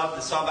the Sub.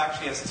 The Sub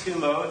actually has 2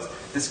 modes,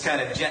 this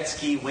kind of jet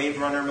ski wave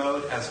runner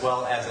mode, as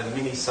well as a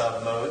mini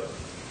sub mode.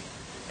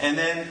 And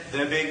then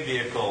the big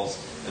vehicles.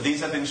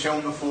 These have been shown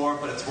before,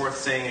 but it's worth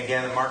saying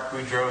again that Mark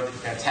Boudreau did a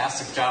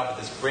fantastic job with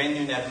this brand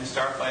new Naboo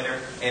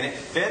Starfighter, and it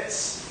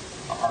fits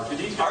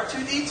R2-D2.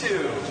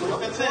 R2-D2.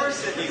 Of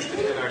course it needs to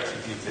fit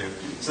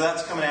R2-D2. So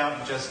that's coming out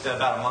in just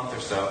about a month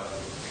or so.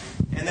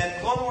 And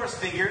then Clone Wars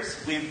figures,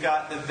 we've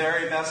got the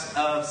very best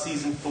of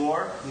Season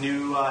 4,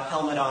 new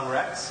helmet on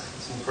Rex,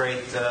 some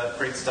great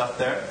stuff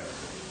there.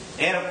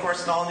 And of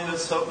course, an all-new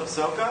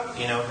Ahsoka,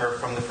 you know her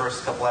from the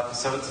first couple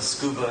episodes, a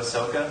Scuba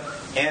Ahsoka,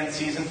 and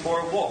Season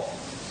 4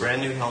 Wolf,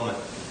 brand new helmet.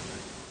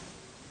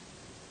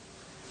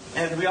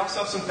 And we also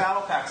have some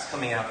battle packs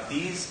coming out.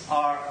 These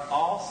are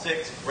all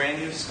 6 brand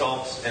new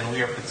sculpts, and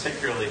we are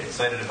particularly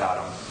excited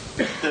about them.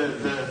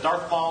 The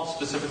Darth Maul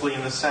specifically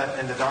in the set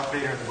and the Darth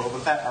Vader and the Boba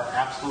Fett are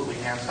absolutely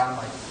hands down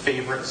my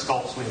favorite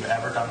sculpts we've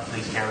ever done for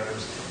these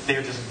characters.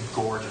 They're just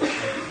gorgeous.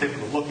 They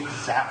look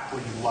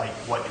exactly like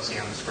what you see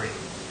on the screen.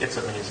 It's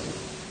amazing.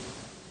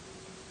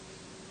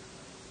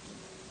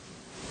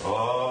 Oh,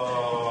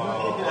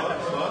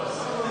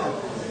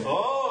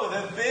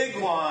 the big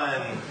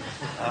one.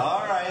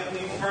 All right,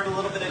 we've heard a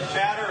little bit of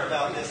chatter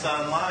about this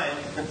online.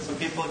 Some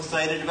people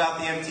excited about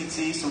the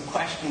MTT, some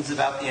questions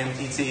about the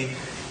MTT.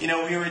 You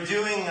know, we were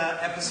doing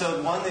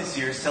episode 1 this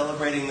year,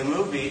 celebrating the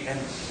movie, and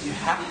you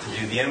have to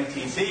do the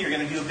MTT. You're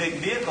going to do a big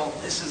vehicle.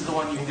 This is the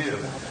one you do.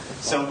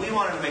 So we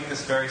wanted to make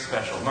this very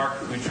special. Mark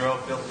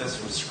Boudreau built this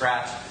from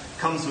scratch.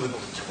 Comes with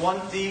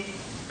 20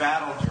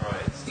 battle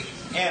droids.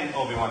 And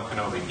Obi-Wan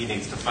Kenobi, he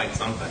needs to fight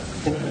something.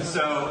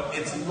 So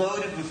it's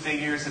loaded with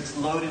figures, it's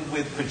loaded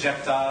with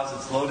projectiles,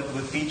 it's loaded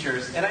with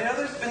features. And I know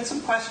there's been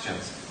some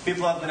questions.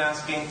 People have been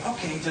asking,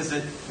 okay, does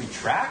it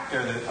retract?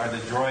 Are the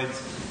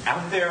droids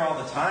out there all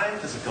the time?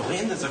 Does it go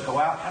in? Does it go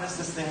out? How does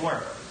this thing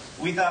work?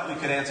 We thought we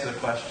could answer the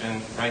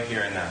question right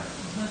here and now.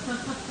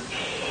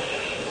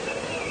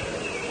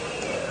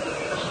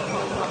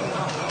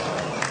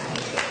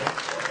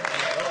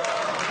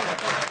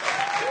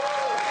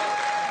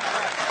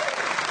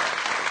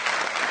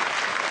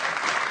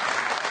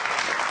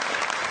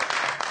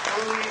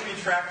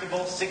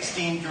 retractable.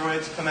 16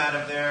 droids come out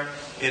of there.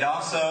 It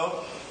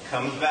also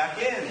comes back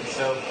in.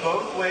 So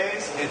both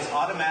ways, it's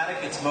automatic,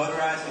 it's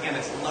motorized. Again,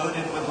 it's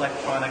loaded with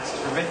electronics,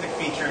 terrific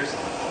features.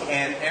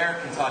 And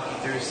Eric can talk you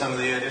through some of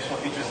the additional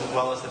features as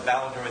well as the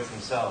battle droids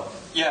themselves.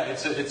 Yeah,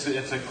 it's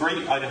a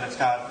great item. It's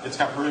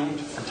got room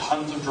for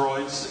tons of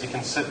droids. It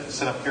can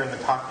sit up here in the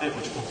cockpit,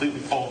 which completely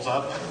folds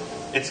up.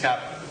 It's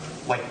got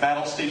like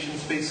battle station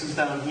spaces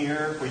down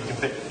here where you can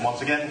fit,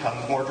 once again,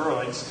 tons more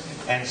droids,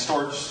 and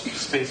storage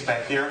space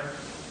back here.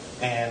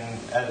 And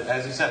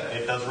as you said,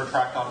 it does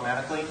retract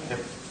automatically. It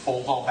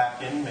folds all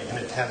back in, and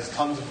it has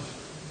tons of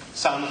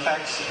sound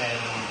effects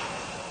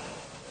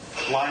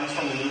and lines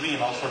from the movie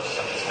and all sorts of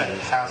stuff. It's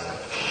fantastic.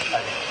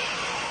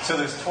 So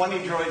there's 20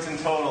 droids in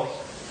total.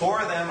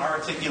 4 of them are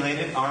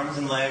articulated, arms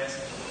and legs,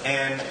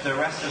 and the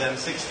rest of them,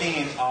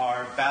 16,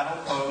 are battle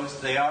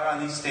posed. They are on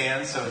these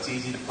stands, so it's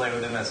easy to play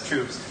with them as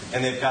troops.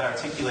 And they've got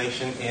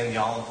articulation in the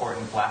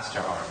all-important blaster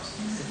arms.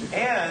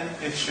 And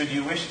if should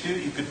you wish to,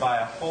 you could buy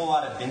a whole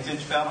lot of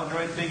vintage battle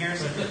droid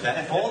figures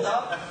that fold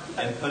up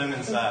and put them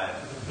inside.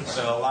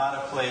 So a lot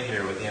of play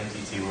here with the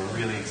MTT. We're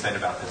really excited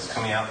about this,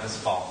 coming out this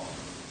fall.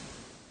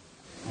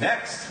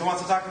 Next, who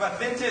wants to talk about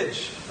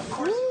vintage? Of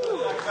course we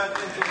want to talk about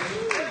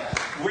vintage.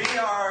 We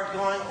are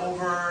going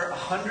over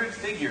 100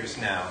 figures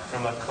now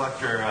from a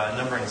collector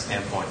numbering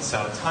standpoint.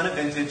 So a ton of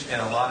vintage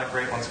and a lot of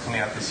great ones coming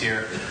out this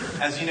year.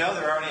 As you know,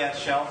 they're already at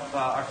shelf,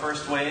 our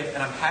first wave,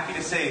 and I'm happy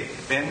to say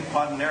Ben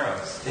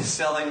Quaderneros is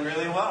selling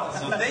really well.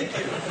 So thank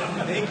you.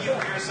 Thank you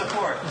for your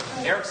support.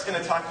 Eric's going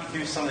to talk you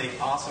through some of the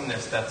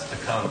awesomeness that's to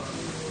come.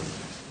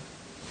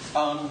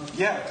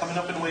 Coming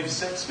up in Wave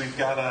 6, we've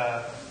got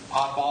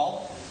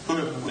Oddball,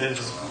 who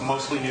is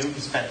mostly new.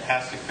 He's a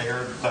fantastic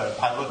figure, the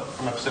pilot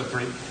from Episode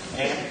 3.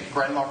 And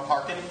Grand Moff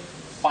Tarkin,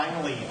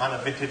 finally on a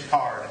vintage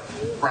card,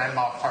 Grand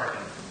Moff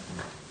Tarkin.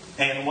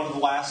 And one of the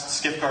last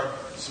skip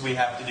cards we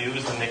have to do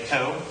is the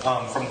Nikto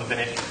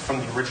from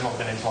the original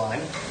vintage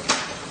line.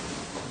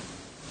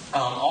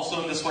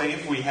 Also in this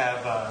wave, we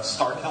have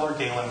Star Killer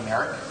Galen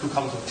Merrick, who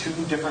comes with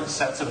 2 different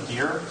sets of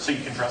gear, so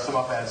you can dress him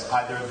up as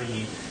either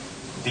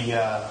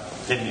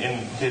in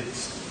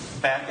his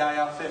bad guy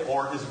outfit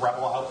or his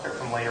rebel outfit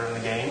from later in the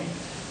game.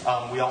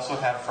 We also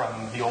have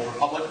from the Old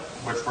Republic,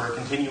 which we're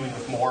continuing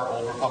with more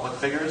Old Republic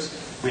figures.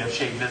 We have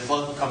Shae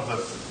Vizsla, who comes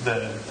with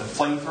the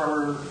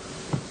flamethrower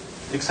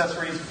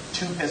accessories,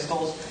 2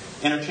 pistols,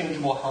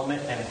 interchangeable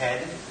helmet and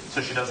head.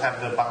 So she does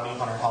have the bounty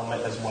on her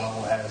helmet as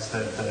well as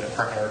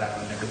her hair down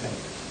and everything.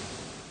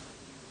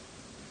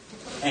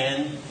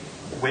 And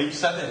Wave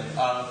 7,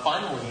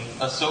 finally,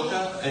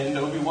 Ahsoka and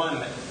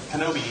Obi-Wan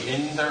Kenobi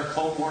in their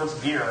Clone Wars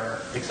gear,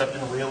 except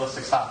in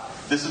realistic style.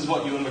 This is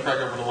what Ewan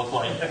McGregor would look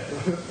like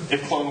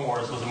if Clone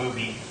Wars was a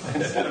movie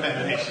instead of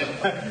animation.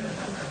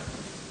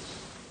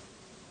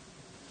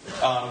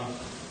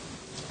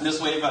 This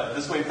wave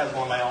has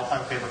one of my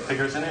all-time favorite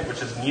figures in it,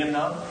 which is Nien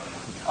Nunb.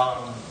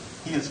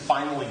 He is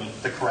finally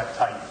the correct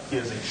height. He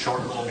is a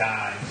short little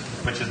guy,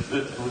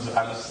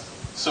 I was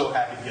so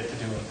happy to get to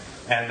do him.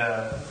 And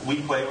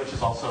Lee Kuei, which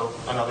is also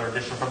another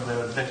addition from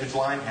the vintage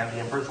line, and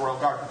the Emperor's Royal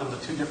Guard, comes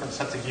with 2 different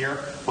sets of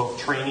gear, both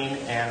training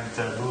and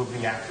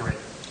movie accurate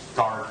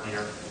guard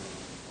gear.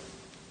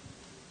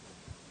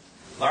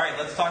 All right,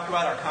 let's talk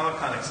about our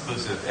Comic-Con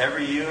exclusive.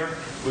 Every year,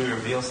 we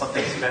reveal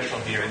something special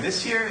here. And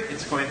this year,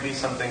 it's going to be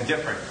something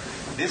different.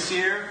 This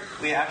year,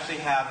 we actually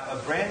have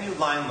a brand new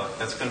line look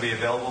that's going to be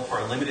available for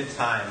a limited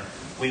time.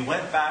 We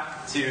went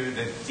back to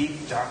the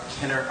deep, dark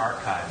Kenner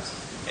archives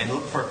and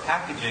looked for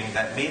packaging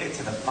that made it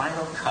to the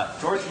final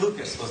cut. George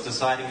Lucas was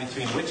deciding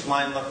between which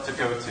line look to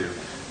go to,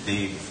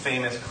 the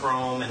famous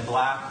chrome and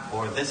black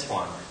or this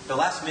one. The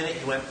last minute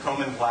he went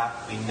chrome and black.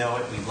 We know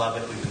it, we love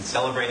it, we've been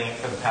celebrating it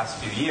for the past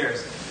few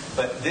years,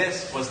 but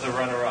this was the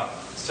runner-up.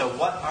 So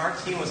what our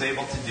team was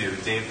able to do,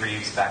 Dave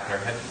Reeves back at our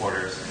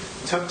headquarters,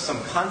 took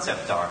some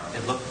concept art.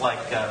 It looked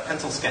like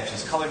pencil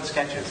sketches, colored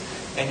sketches,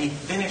 and he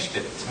finished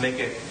it to make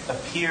it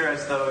appear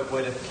as though it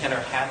would if Kenner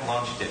had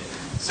launched it.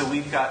 So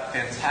we've got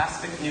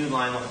fantastic new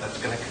lineup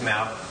that's going to come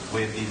out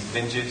with these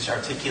vintage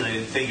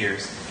articulated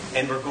figures,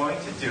 and we're going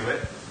to do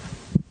it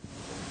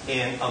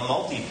in a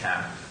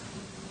multi-pack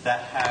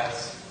that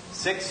has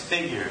 6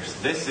 figures.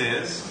 This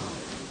is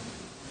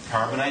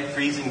Carbonite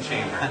Freezing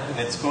Chamber, and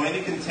it's going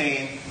to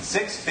contain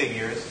 6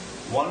 figures,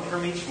 1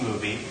 from each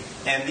movie,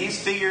 and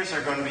these figures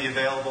are going to be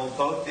available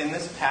both in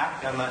this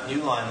pack on that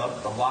new line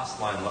look, the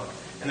Lost line look,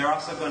 and they're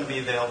also going to be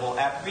available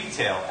at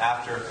retail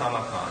after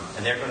Comic-Con.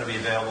 And they're going to be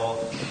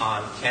available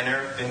on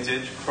Kenner,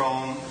 Vintage,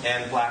 Chrome,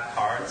 and Black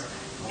cards.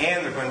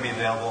 And they're going to be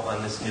available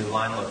on this new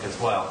line look as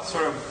well.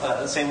 Sort of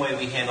the same way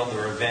we handled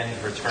the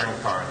Revenge return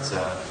cards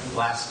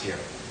last year.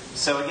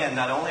 So again,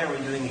 not only are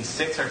we doing these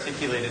 6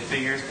 articulated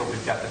figures, but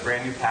we've got the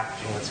brand new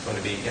packaging that's going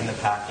to be in the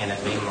pack and at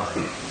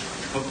mainline.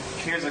 But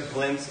here's a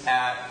glimpse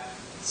at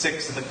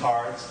 6 of the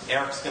cards.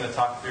 Eric's going to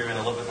talk through in a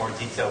little bit more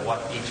detail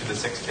what each of the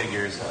 6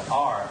 figures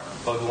are,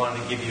 but we wanted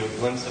to give you a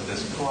glimpse of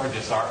this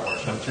gorgeous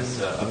artwork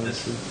of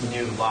this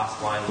new Lost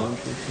line look.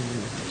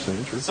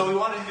 So we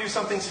wanted to do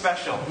something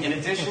special. In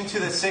addition to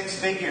the 6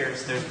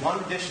 figures, there's one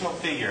additional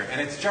figure,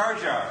 and it's Jar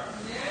Jar.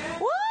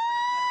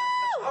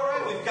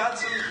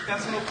 we've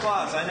got some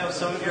applause. I know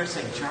some of you are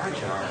saying, Jar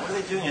Jar, what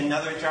are they doing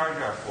another Jar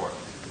Jar for?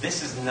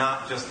 This is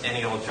not just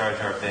any old Jar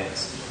Jar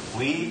Binks.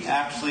 We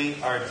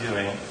actually are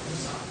doing,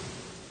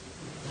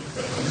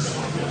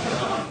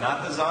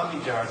 not the zombie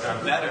Jar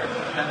Jar, better.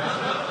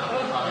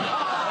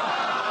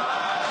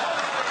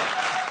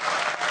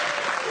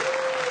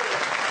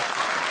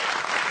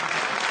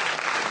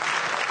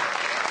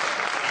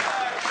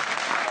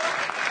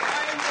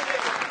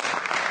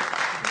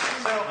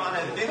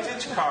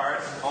 Vintage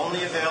card,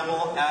 only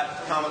available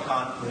at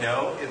Comic-Con.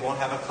 No, it won't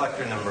have a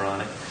collector number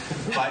on it.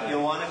 But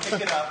you'll want to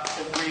pick it up.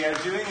 We are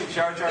doing a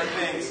Jar Jar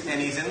Binks,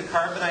 and he's in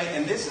Carbonite.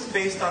 And this is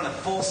based on the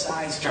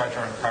full-size Jar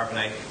Jar in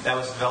Carbonite that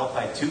was developed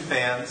by 2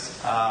 fans.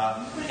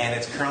 And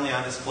it's currently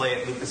on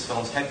display at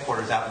Lucasfilm's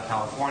headquarters out in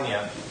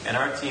California. And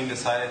our team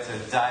decided to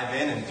dive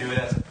in and do it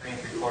as a 3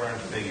 3/4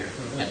 inch figure.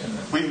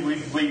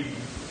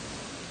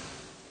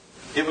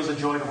 It was a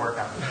joy to work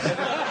on.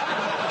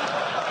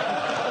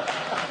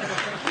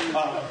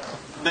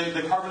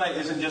 The Carbonite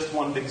isn't just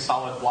one big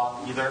solid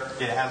block either.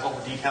 It has all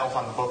the details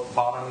on both the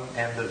bottom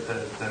and the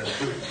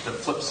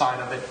flip side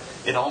of it.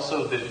 It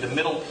also, the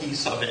middle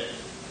piece of it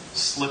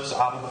slips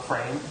out of the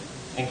frame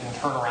and can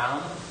turn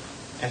around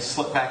and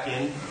slip back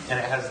in, and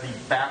it has the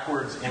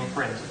backwards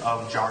imprint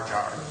of Jar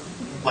Jar.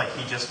 Like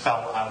he just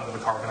fell out of the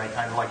Carbonite,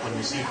 kind of like when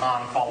you see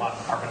Han fall out of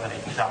the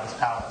Carbonite in Jabba's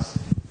palace.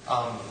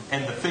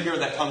 And the figure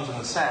that comes in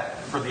the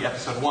set for the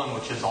episode 1,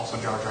 which is also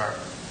Jar Jar,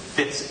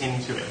 fits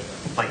into it.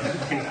 Like he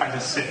can kind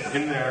of sit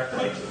in there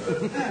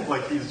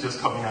like he's just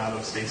coming out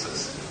of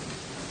stasis.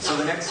 So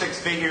the next 6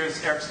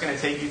 figures, Eric's going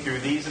to take you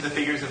through. These are the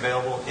figures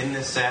available in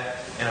this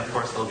set, and of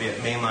course they'll be at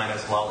Mainline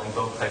as well in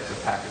both types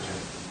of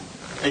packaging.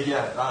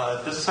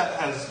 This set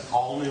has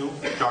all new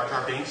Jar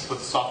Jar Binks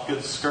with soft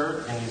goods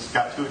skirt, and he's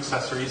got 2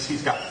 accessories.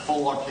 He's got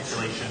full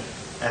articulation,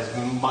 as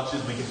much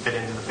as we can fit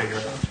into the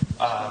figure.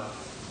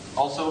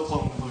 Also a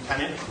clone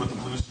lieutenant with the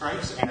blue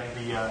stripes and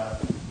the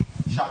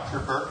shock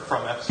trooper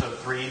from episode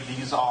 3.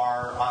 These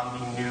are on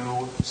the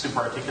new super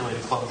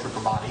articulated clone trooper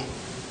body.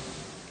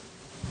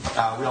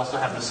 We also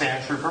have the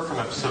sand trooper from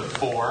episode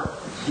 4.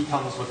 He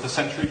comes with the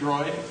sentry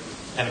droid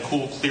and a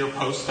cool clear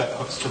post that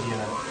hooks to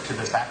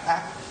the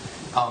backpack.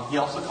 He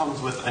also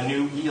comes with a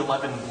new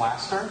E11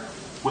 blaster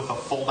with a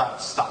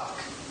fold-out stock.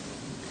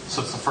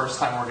 So it's the first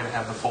time we're going to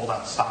have the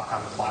fold-out stock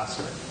on the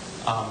blaster.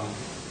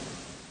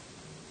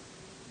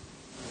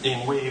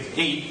 In Wave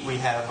 8, we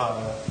have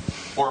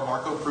Ora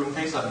Marco Prune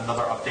Case,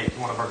 another update to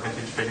one of our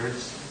vintage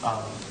figures.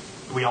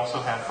 We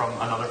also have from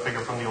another figure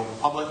from the Old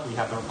Republic, we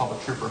have the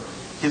Republic Trooper.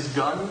 His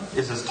gun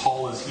is as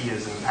tall as he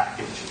is in the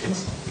package.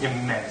 It's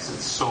immense.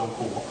 It's so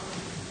cool.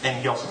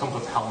 And he also comes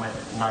with helmet,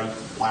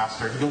 knife,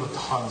 blaster. He comes with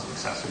tons of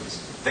accessories.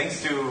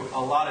 Thanks to a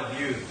lot of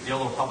you, the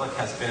Old Republic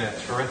has been a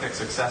terrific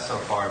success so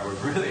far.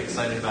 We're really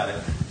excited about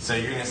it. So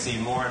you're going to see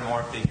more and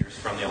more figures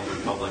from the Old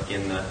Republic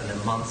in the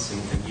months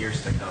and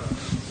years to come.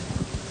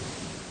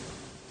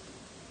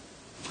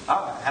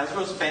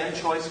 Hasbro's Fan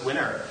Choice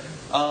winner.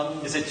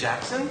 Is it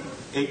Jackson?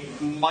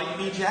 It might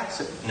be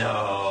Jackson.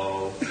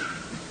 No.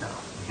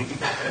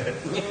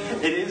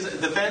 It is.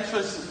 The Fan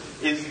Choice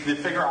is the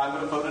figure I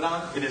would have voted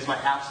on. It is my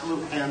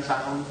absolute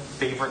hands-down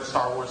favorite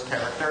Star Wars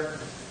character.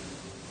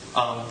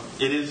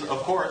 It is,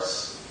 of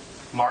course,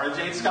 Mara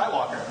Jade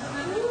Skywalker.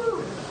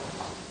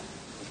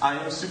 I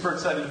am super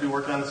excited to be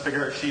working on this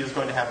figure. She is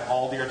going to have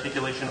all the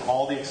articulation,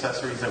 all the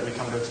accessories that we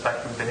come to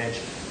expect from vintage.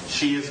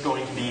 She is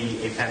going to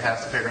be a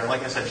fantastic figure. And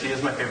like I said, she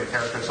is my favorite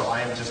character, so I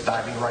am just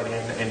diving right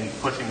in and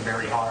pushing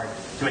very hard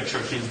to make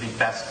sure she's the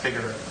best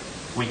figure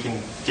we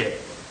can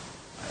get.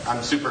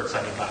 I'm super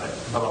excited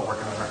about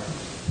working on her.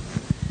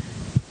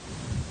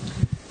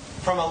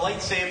 From a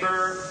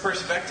lightsaber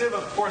perspective,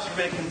 of course, we're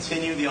going to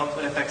continue the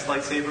Ultimate FX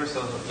lightsabers.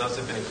 So those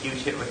have been a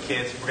huge hit with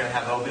kids. We're going to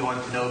have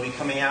Obi-Wan Kenobi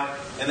coming out.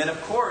 And then,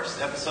 of course,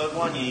 Episode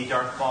 1, you need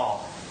Darth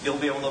Maul. You'll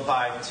be able to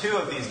buy 2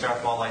 of these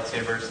Darth Maul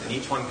lightsabers, and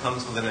each one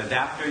comes with an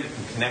adapter. You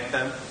can connect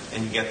them,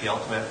 and you get the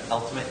Ultimate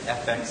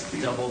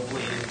FX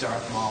double-bladed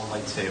Darth Maul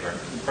lightsaber.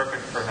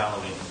 Perfect for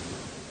Halloween.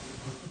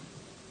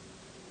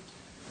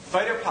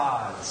 Fighter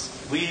Pods.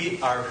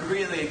 We are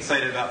really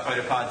excited about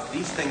Fighter Pods.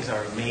 These things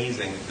are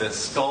amazing. The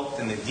sculpt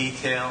and the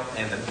detail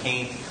and the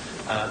paint.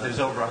 There's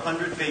over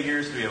 100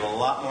 figures. We have a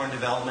lot more in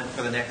development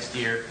for the next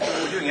year.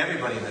 We're doing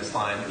everybody in this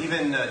line.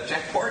 Even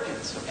Jack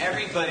Porkins.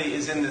 Everybody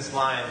is in this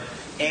line.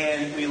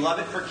 And we love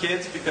it for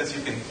kids because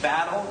you can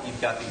battle.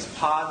 You've got these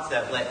pods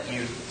that let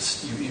you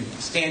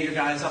stand your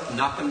guys up,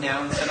 knock them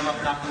down, set them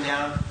up, knock them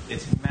down.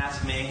 It's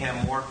mass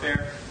mayhem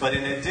warfare. But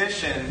in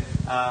addition,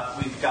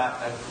 we've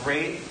got a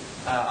great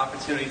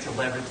opportunity to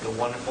leverage the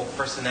wonderful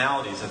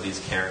personalities of these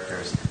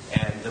characters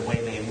and the way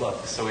they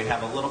look. So we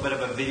have a little bit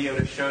of a video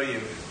to show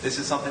you. This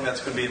is something that's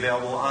going to be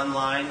available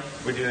online.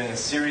 We're doing a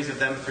series of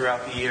them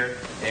throughout the year,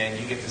 and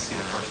you get to see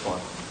the first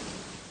one.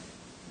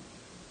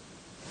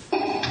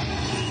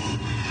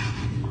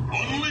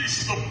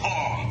 Unleash the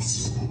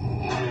pods!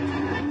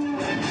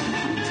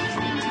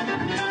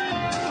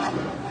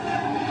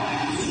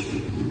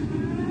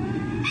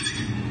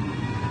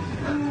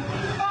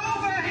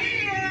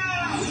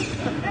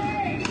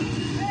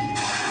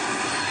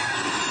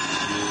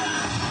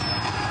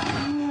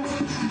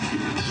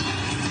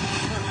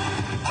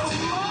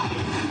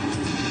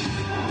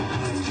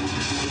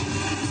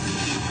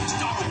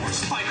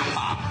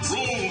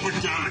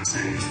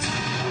 We love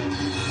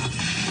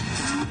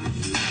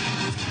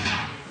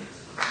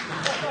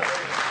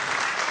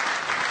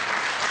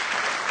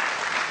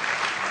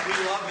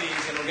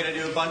these, and we're going to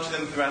do a bunch of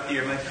them throughout the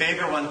year. My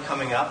favorite one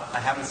coming up, I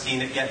haven't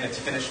seen it yet in its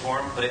finished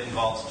form, but it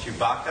involves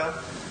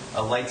Chewbacca,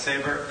 a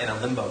lightsaber, and a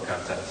limbo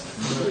contest.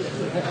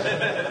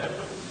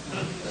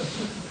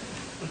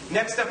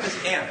 Next up is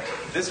Amped.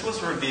 This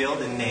was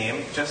revealed in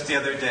name just the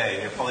other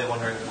day. You're probably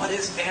wondering, what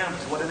is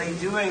Amped? What are they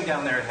doing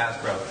down there at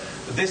Hasbro?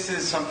 This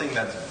is something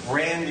that's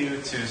brand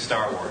new to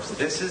Star Wars.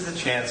 This is the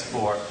chance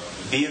for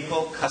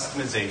vehicle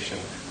customization.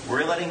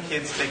 We're letting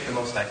kids take the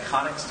most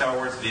iconic Star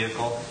Wars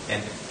vehicle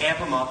and amp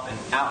them up and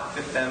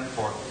outfit them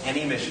for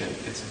any mission.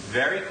 It's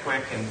very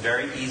quick and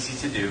very easy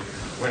to do.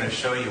 We're going to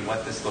show you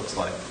what this looks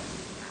like.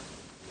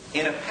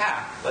 In a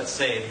pack, let's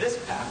say this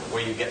pack,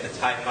 where you get the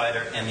TIE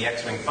Fighter and the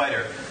X-Wing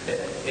Fighter,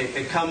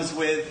 it comes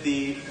with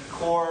the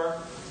core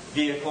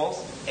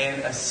vehicles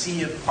and a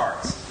sea of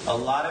parts. A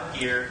lot of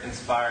gear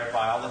inspired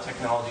by all the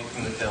technology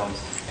from the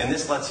films. And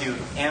this lets you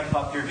amp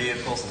up your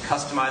vehicles and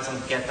customize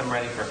them, get them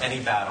ready for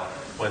any battle,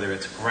 whether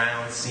it's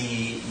ground,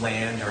 sea,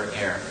 land, or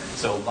air.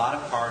 So a lot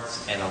of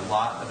parts and a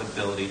lot of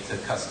ability to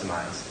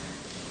customize.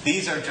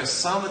 These are just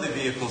some of the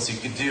vehicles you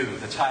could do.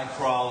 The TIE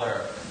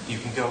Crawler, you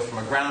can go from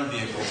a ground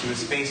vehicle to a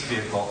space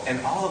vehicle, and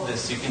all of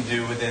this you can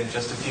do within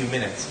just a few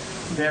minutes.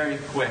 Very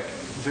quick,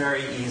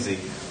 very easy.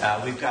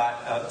 We've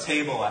got a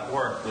table at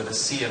work with a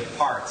sea of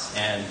parts,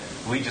 and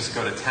we just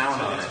go to town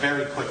on it. It's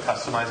very quick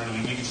customizing.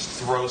 You can just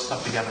throw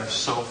stuff together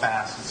so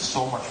fast. It's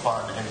so much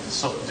fun, and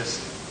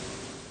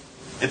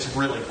it's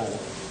really cool.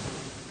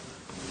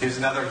 Here's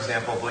another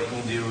example of what you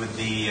can do with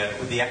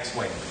the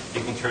X-Wing.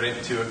 You can turn it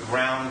into a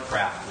ground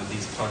craft with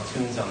these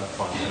pontoons on the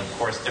front, and of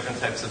course different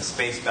types of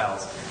space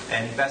battles.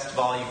 And best of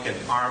all, you can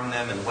arm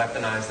them and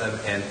weaponize them,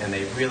 and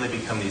they really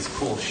become these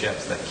cool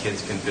ships that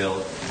kids can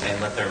build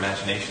and let their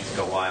imaginations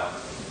go wild.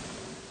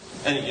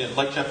 And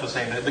like Jeff was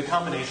saying, the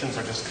combinations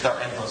they're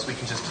endless. We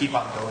can just keep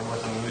on going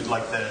with them.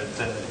 Like the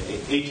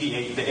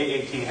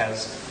AAT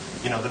has,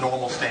 the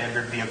normal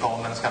standard vehicle,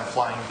 and then it's got a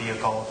flying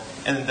vehicle,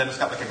 and then it's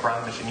got like a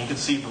ground mission. You can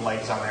see the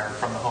legs on there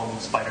from the home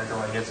spider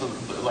droid. It's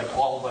like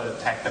all the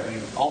tech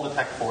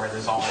for it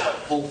is all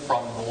pulled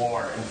from the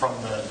lore and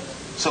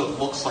so it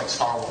looks like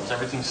Star Wars.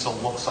 Everything still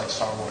looks like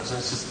Star Wars, and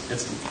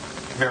it's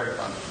very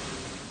fun.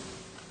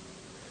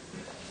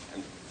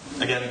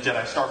 Again,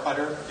 Jedi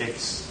Starfighter,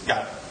 it's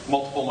got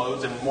multiple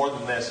modes, and more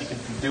than this, you can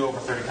do over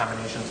 30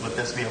 combinations with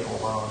this vehicle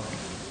alone.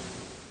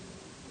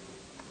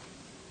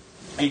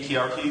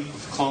 ATRT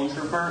with Clone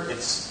Trooper,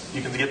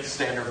 you can get the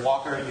standard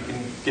walker, you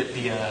can get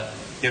the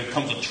it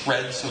comes with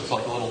treads, so it's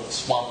like a little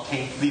swamp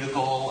tank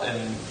vehicle,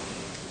 and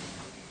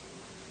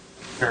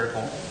very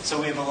cool. So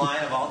we have a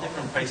line of all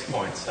different price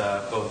points,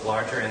 both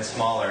larger and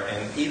smaller,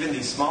 and even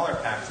these smaller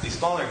packs, these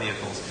smaller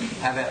vehicles,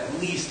 have at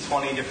least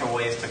 20 different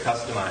ways to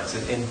customize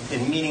it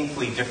in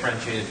meaningfully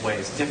differentiated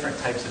ways, different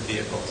types of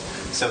vehicles.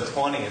 So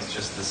 20 is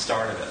just the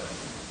start of it.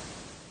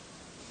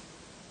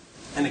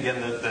 And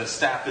again, the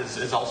staff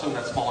is also in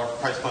that smaller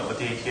price point with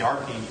the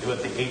ATRP,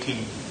 with the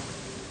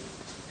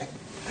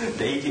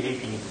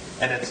AT-AP,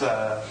 and it's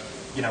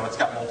it's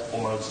got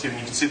multiple modes too. And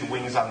you can see the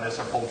wings on this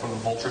are pulled from the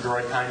Vulture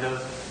droid, kind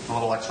of, the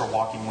little extra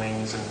walking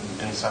wings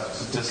and stuff.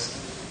 It's just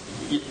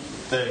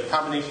the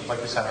combinations, like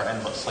we said, are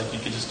endless. Like you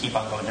could just keep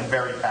on going, and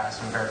very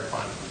fast and very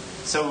fun.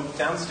 So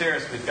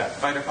downstairs we've got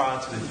fighter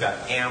pods, we've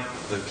got amp,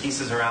 the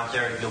pieces are out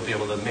there. You'll be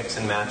able to mix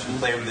and match and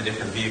play with the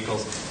different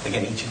vehicles.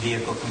 Again, each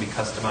vehicle can be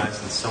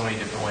customized in so many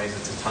different ways.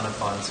 It's a ton of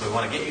fun. So we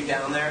want to get you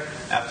down there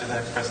after the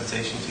next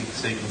presentation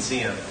so you can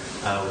see them.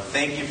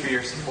 Thank you for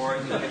your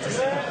support. You'll get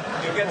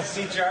to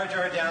see Jar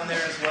Jar down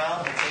there as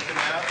well. We'll take him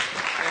out.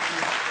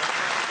 Thank you.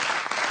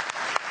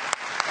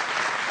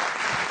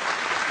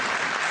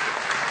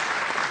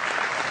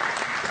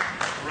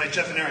 Right,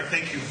 Jeff and Eric,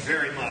 thank you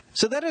very much.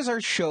 So that is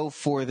our show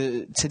for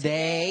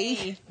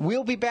today.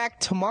 We'll be back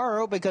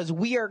tomorrow because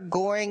we are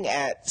going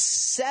at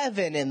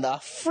 7 in the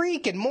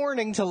freaking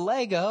morning to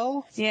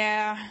Lego.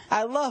 Yeah.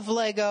 I love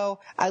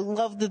Lego. I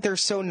love that they're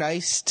so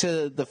nice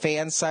to the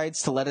fan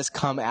sites to let us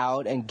come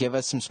out and give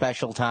us some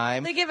special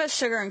time. They give us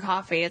sugar and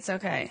coffee. It's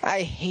okay.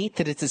 I hate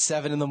that it's at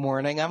 7 in the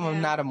morning.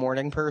 I'm not a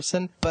morning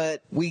person,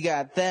 but we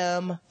got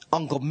them,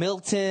 Uncle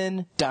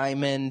Milton,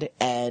 Diamond,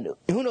 and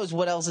who knows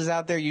what else is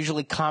out there.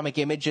 Usually Comic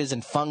Images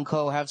and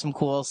Funko have some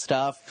cool stuff.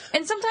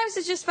 And sometimes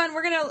it's just fun.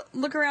 We're going to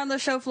look around the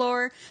show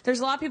floor. There's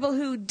a lot of people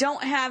who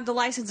don't have the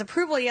license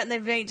approval yet, and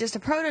they've made just a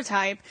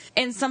prototype.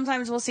 And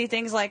sometimes we'll see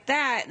things like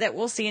that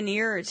we'll see in a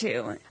year or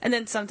two. And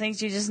then some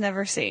things you just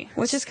never see,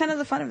 which is kind of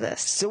the fun of this.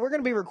 So we're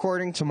going to be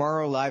recording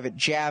tomorrow live at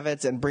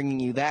Javitz and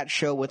bringing you that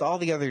show with all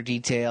the other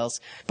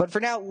details. But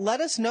for now, let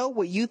us know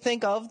what you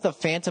think of the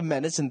Phantom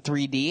Menace in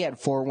 3D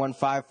at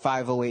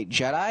 508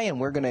 Jedi, and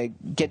we're going to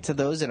get to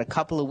those in a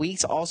couple of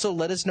weeks. Also,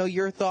 let us know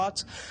your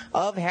thoughts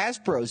of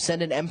Hasbro.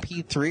 Send an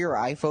MP3 or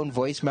iPhone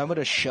voice memo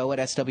to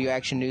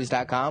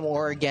show@swactionnews.com,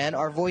 or again,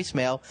 our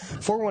voicemail,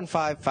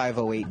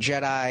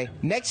 415-508-JEDI.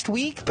 Next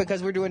week,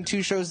 because we're doing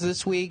 2 shows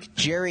this week,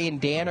 Jerry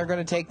and Dan are going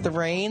to take the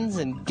reins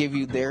and give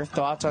you their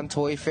thoughts on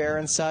Toy Fair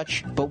and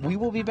such. But we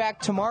will be back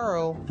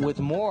tomorrow with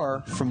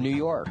more from New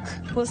York.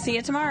 We'll see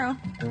you tomorrow.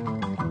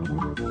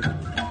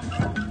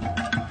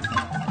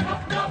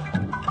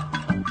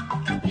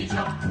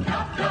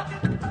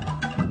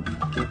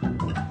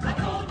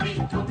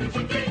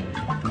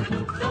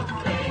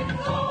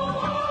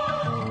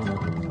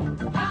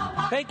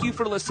 Thank you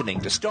for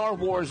listening to Star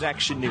Wars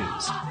Action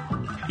News.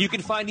 You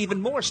can find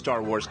even more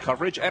Star Wars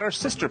coverage at our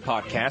sister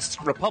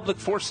podcasts, Republic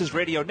Forces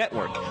Radio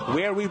Network,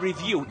 where we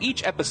review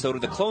each episode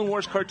of the Clone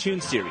Wars cartoon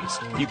series.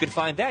 You can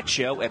find that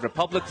show at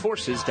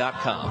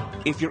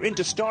republicforces.com. If you're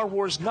into Star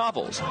Wars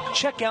novels,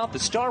 check out the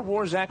Star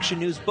Wars Action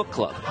News Book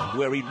Club,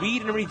 where we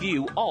read and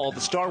review all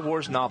the Star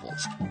Wars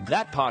novels.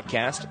 That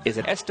podcast is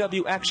at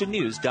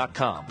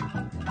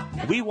swactionnews.com.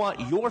 We want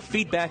your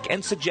feedback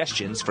and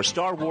suggestions for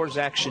Star Wars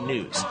Action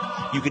News.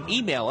 You can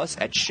email us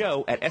at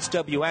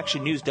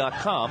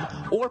show@swactionnews.com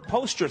or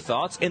post your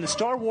thoughts in the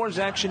Star Wars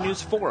Action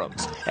News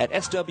forums at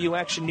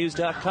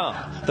swactionnews.com,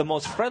 the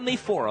most friendly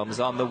forums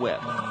on the web.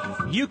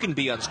 You can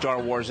be on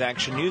Star Wars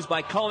Action News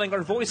by calling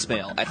our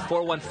voicemail at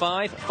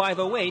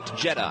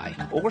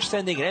 415-508-JEDI or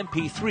sending an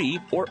MP3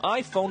 or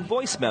iPhone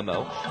voice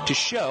memo to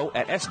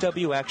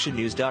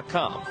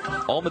show@swactionnews.com.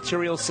 All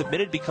materials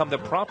submitted become the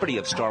property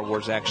of Star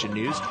Wars Action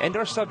News and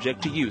are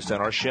subject to use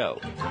on our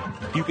show.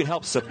 You can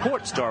help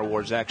support Star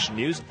Wars Action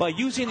News by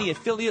using the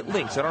affiliate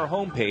links on our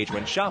homepage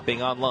when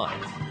shopping online.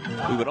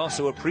 We would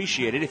also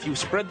appreciate it if you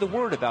spread the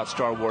word about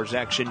Star Wars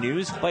Action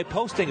News by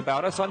posting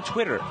about us on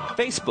Twitter,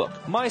 Facebook,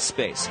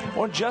 MySpace,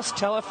 or just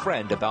tell a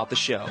friend about the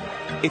show.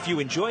 If you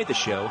enjoy the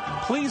show,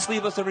 please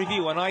leave us a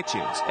review on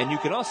iTunes, and you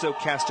can also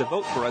cast a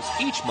vote for us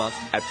each month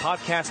at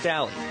Podcast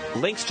Alley.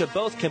 Links to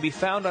both can be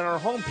found on our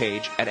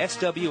homepage at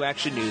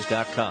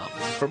swactionnews.com.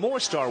 For more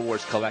Star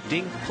Wars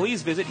collecting,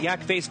 please visit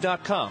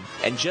yakface.com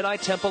and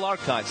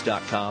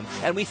JediTempleArchives.com,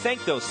 and we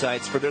thank those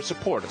sites for their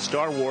support of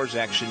Star Wars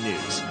Action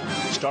News.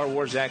 Star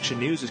Wars Action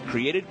News is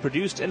created,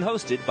 produced, and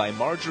hosted by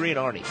Marjorie and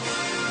Arnie.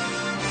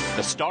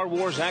 The Star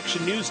Wars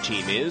Action News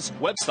team is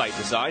website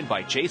design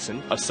by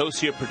Jason,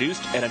 associate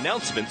produced and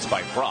announcements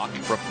by Brock,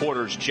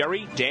 reporters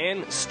Jerry,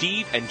 Dan,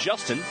 Steve, and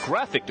Justin,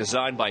 graphic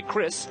design by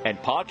Chris, and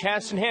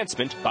podcast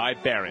enhancement by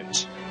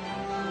Barrett.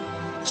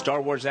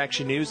 Star Wars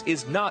Action News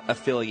is not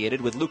affiliated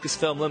with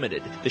Lucasfilm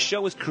Limited. The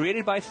show is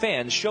created by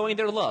fans showing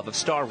their love of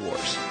Star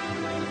Wars.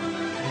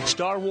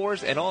 Star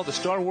Wars and all the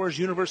Star Wars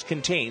universe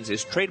contains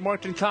is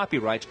trademarked and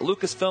copyright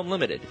Lucasfilm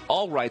Limited.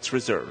 All rights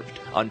reserved.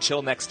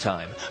 Until next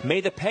time, may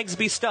the pegs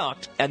be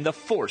stocked and the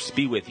Force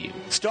be with you.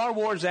 Star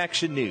Wars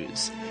Action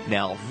News.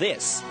 Now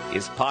this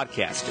is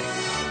podcasting.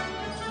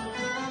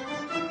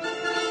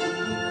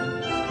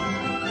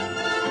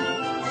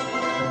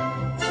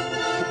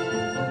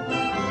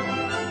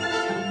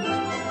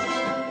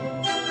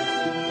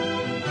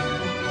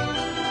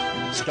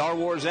 Star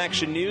Wars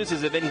Action News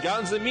is a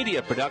Venganza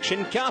Media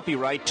production,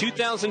 copyright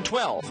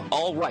 2012,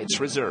 all rights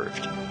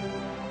reserved.